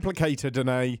ask. It's a replicator,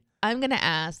 Danae. I'm going to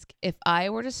ask, if I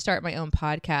were to start my own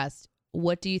podcast,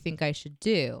 what do you think I should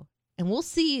do? And we'll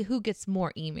see who gets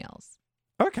more emails.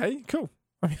 Okay, cool.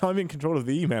 I mean, I'm in control of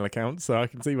the email account, so I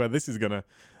can see where this is going to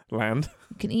land.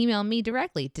 You can email me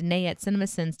directly,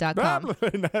 Danae@cinemasins.com.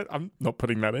 No, I'm not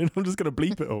putting that in. I'm just going to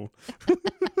bleep it all.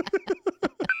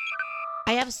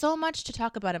 I have so much to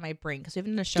talk about in my brain because we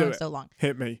haven't done a show Do in it. so long.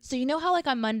 Hit me. So you know how like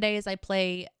on Mondays I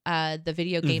play the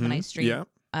video game and I stream Yeah.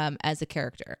 as a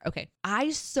character. Okay.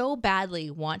 I so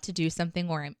badly want to do something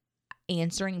where I'm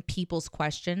answering people's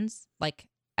questions, like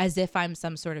as if I'm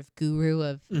some sort of guru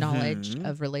of knowledge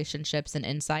of relationships and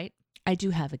insight. I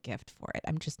do have a gift for it.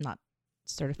 I'm just not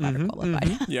certified or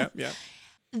qualified. Yeah, yeah.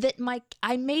 That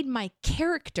I made my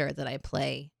character that I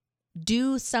play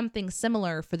do something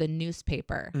similar for the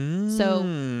newspaper. So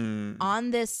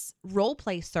on this role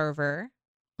play server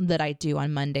that I do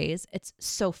on Mondays, it's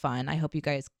so fun. I hope you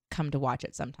guys come to watch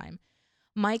it sometime.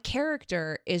 My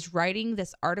character is writing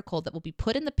this article that will be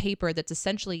put in the paper that's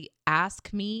essentially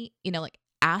asking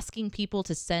people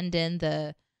to send in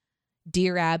the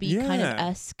Dear Abby kind of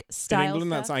esque style. In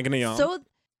England, stuff. that's agony aunt.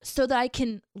 So that I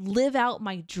can live out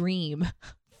my dream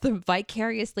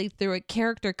vicariously through a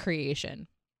character creation.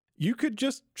 You could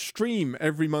just stream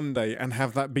every Monday and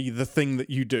have that be the thing that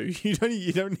you do. You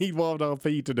don't need Wild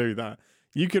RP to do that.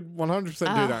 You could 100% do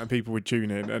that and people would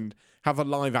tune in and have a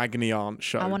live agony aunt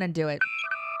show. I want to do it.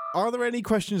 Are there any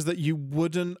questions that you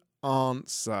wouldn't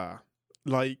answer?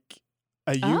 Like,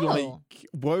 are you like,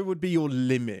 what would be your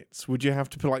limits? Would you have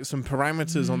to put like some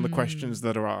parameters on the questions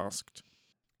that are asked?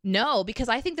 No, because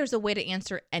I think there's a way to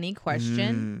answer any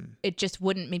question. It just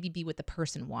wouldn't maybe be what the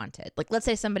person wanted. Like, let's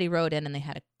say somebody wrote in and they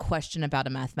had a question about a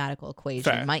mathematical equation.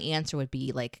 Fair. My answer would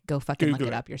be like, go fucking Google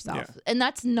look it up yourself. Yeah. And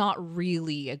that's not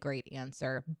really a great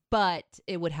answer, but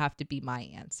it would have to be my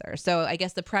answer. So I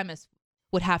guess the premise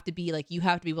would have to be like, you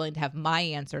have to be willing to have my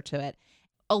answer to it,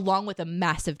 along with a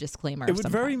massive disclaimer. It would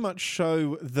very much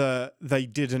show that they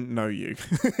didn't know you.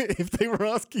 If they were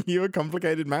asking you a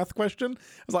complicated math question,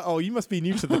 I was like, oh, you must be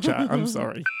new to the chat. I'm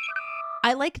sorry.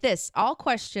 I like this. All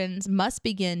questions must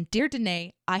begin, Dear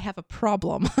Danae, I have a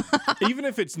problem. Even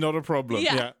if it's not a problem.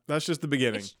 Yeah, that's just the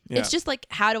beginning. It's just like,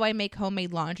 how do I make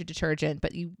homemade laundry detergent?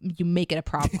 But you make it a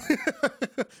problem.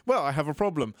 Well, I have a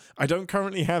problem. I don't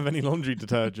currently have any laundry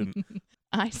detergent.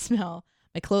 I smell.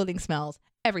 My clothing smells.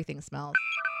 Everything smells.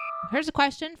 Here's a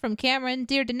question from Cameron.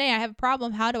 Dear Danae, I have a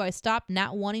problem. How do I stop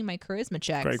not wanting my charisma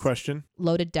checks? Great question.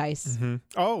 Loaded dice.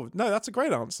 Oh, no, that's a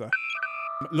great answer.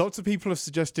 Lots of people have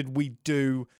suggested we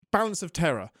do Balance of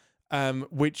Terror,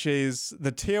 which is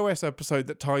the TOS episode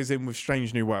that ties in with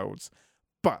Strange New Worlds.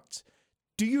 But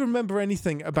do you remember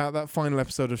anything about that final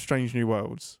episode of Strange New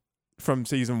Worlds from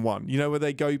season 1? You know, where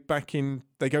they go into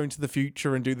the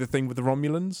future and do the thing with the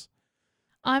Romulans?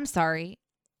 I'm sorry.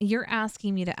 You're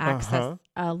asking me to access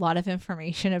a lot of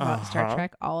information about Star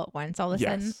Trek all at once, all of a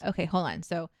sudden? Okay, hold on.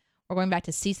 So we're going back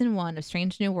to season 1 of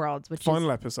Strange New Worlds, which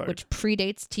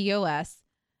predates TOS.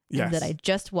 Yes. That I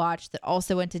just watched, that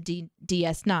also went to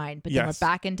DS9, but then we're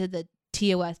back into the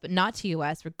TOS, but not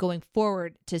TOS. We're going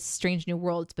forward to Strange New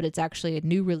Worlds, but it's actually a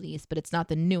new release, but it's not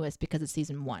the newest because it's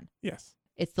season 1. Yes.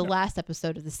 It's the last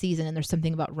episode of the season, and there's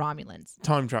something about Romulans.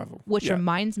 Time travel. Which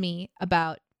reminds me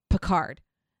about Picard.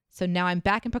 So now I'm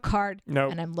back in Picard,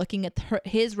 and I'm looking at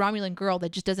his Romulan girl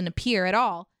that just doesn't appear at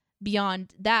all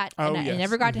beyond that. I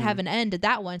never got to have an end to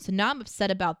that one. So now I'm upset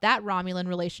about that Romulan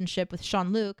relationship with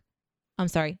Jean-Luc. I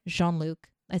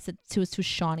said it was too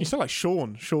Shawnee. You sound like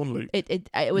Sean Luke.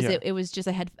 It was just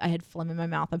I had phlegm in my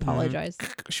mouth. I apologize.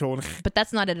 Sean. But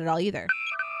that's not it at all either.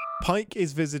 Pike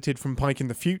is visited from Pike in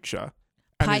the future.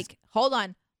 Pike. Hold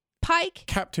on. Pike.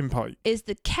 Captain Pike is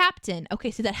the captain. Okay,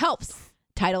 so that helps.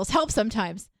 Titles help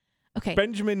sometimes. Okay.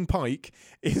 Benjamin Pike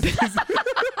is.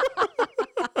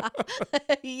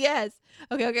 Yes.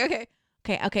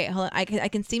 Okay. Hold on. I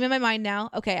can see him in my mind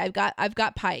now. Okay, I've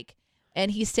got Pike,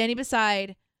 and he's standing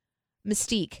beside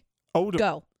Mystique.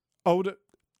 Older.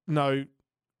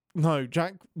 No,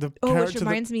 Jack. Which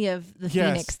reminds me of the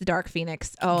Phoenix, the Dark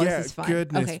Phoenix. Oh, this is fun.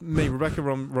 Goodness me, Rebecca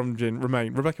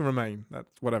Remain. That's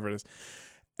whatever it is.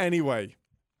 Anyway,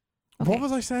 what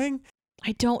was I saying?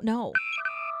 I don't know.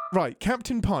 Right,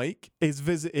 Captain Pike is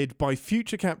visited by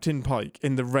future Captain Pike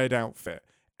in the red outfit.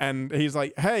 And he's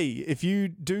like, hey, if you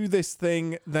do this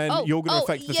thing, then you're going to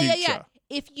affect the future. Yeah.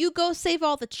 If you go save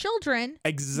all the children,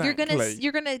 exactly,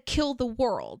 you're gonna kill the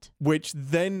world. Which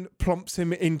then plumps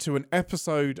him into an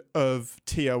episode of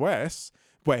TOS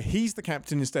where he's the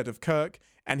captain instead of Kirk,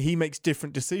 and he makes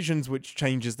different decisions which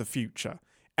changes the future.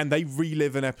 And they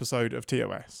relive an episode of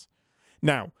TOS.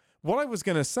 Now, what I was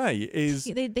going to say is...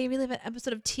 They relive an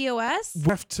episode of TOS? We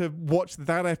have to watch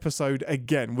that episode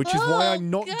again, which is why I'm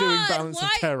not doing Balance of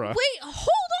Terror. Wait, hold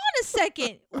on a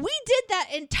second. We did that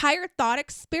entire thought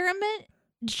experiment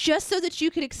just so that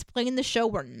you could explain the show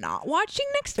we're not watching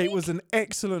next week? It was an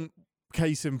excellent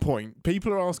case in point.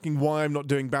 People are asking why I'm not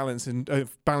doing Balance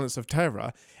of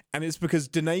Terror, And it's because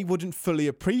Danae wouldn't fully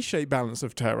appreciate Balance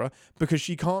of Terror because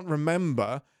she can't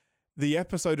remember the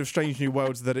episode of Strange New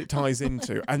Worlds that it ties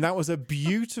into. And that was a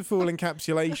beautiful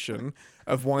encapsulation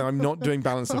of why I'm not doing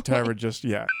Balance of Terror just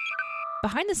yet.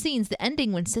 Behind the scenes, the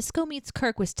ending when Cisco meets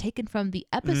Kirk was taken from the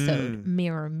episode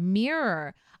Mirror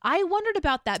Mirror. I wondered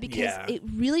about that because it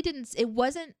really didn't, it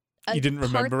wasn't a you didn't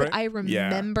part remember that it? I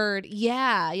remembered.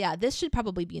 Yeah. This should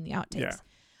probably be in the outtakes.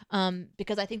 Yeah.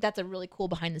 Because I think that's a really cool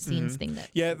behind the scenes thing that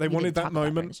they we wanted didn't that talk about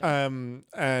during moment, the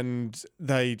show. and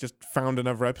they just found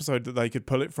another episode that they could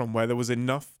pull it from where there was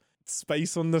enough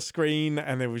space on the screen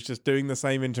and it was just doing the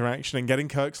same interaction and getting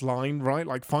Kirk's line right.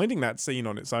 Like finding that scene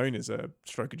on its own is a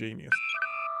stroke of genius.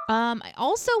 I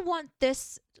also want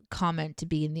this comment to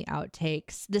be in the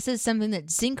outtakes. This is something that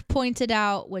Zink pointed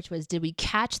out, which was, did we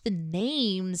catch the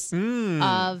names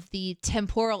of the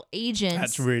temporal agents?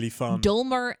 That's really fun.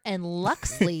 Dolmer and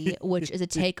Luxley, which is a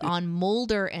take on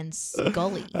Mulder and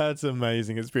Scully. That's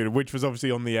amazing. It's beautiful. Which was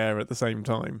obviously on the air at the same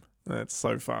time. That's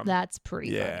so fun. That's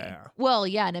pretty funny. Well,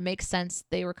 yeah, and it makes sense.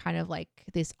 They were kind of like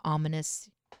this ominous,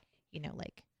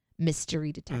 like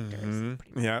mystery detectors.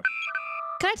 Yeah.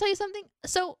 Can I tell you something?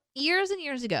 So years and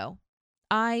years ago,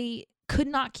 I could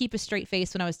not keep a straight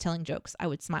face when I was telling jokes. I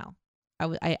would smile.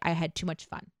 I had too much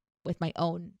fun with my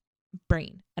own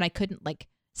brain, and I couldn't like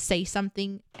say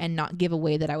something and not give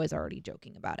away that I was already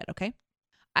joking about it. Okay,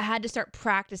 I had to start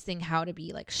practicing how to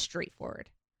be like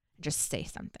straightforward, and just say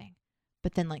something,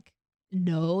 but then like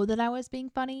know that I was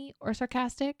being funny or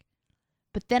sarcastic.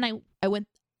 But then I went,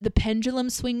 the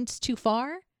pendulum swings too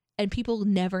far. And people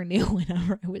never knew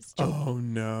whenever I was joking. Oh,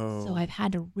 no. So I've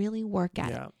had to really work at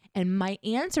it. And my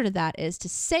answer to that is to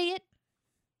say it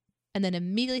and then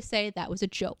immediately say that was a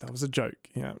joke. That was a joke,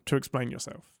 to explain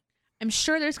yourself. I'm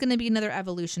sure there's going to be another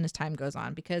evolution as time goes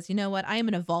on because you know what? I am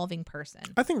an evolving person.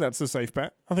 I think that's a safe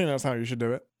bet. I think that's how you should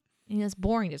do it. It's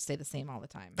boring to say the same all the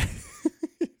time.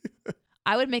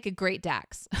 I would make a great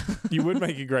Dax. You would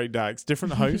make a great Dax.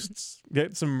 Different hosts.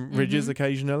 Get some ridges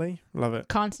occasionally. Love it.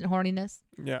 Constant horniness.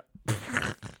 Yeah.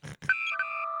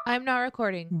 I'm not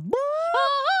recording.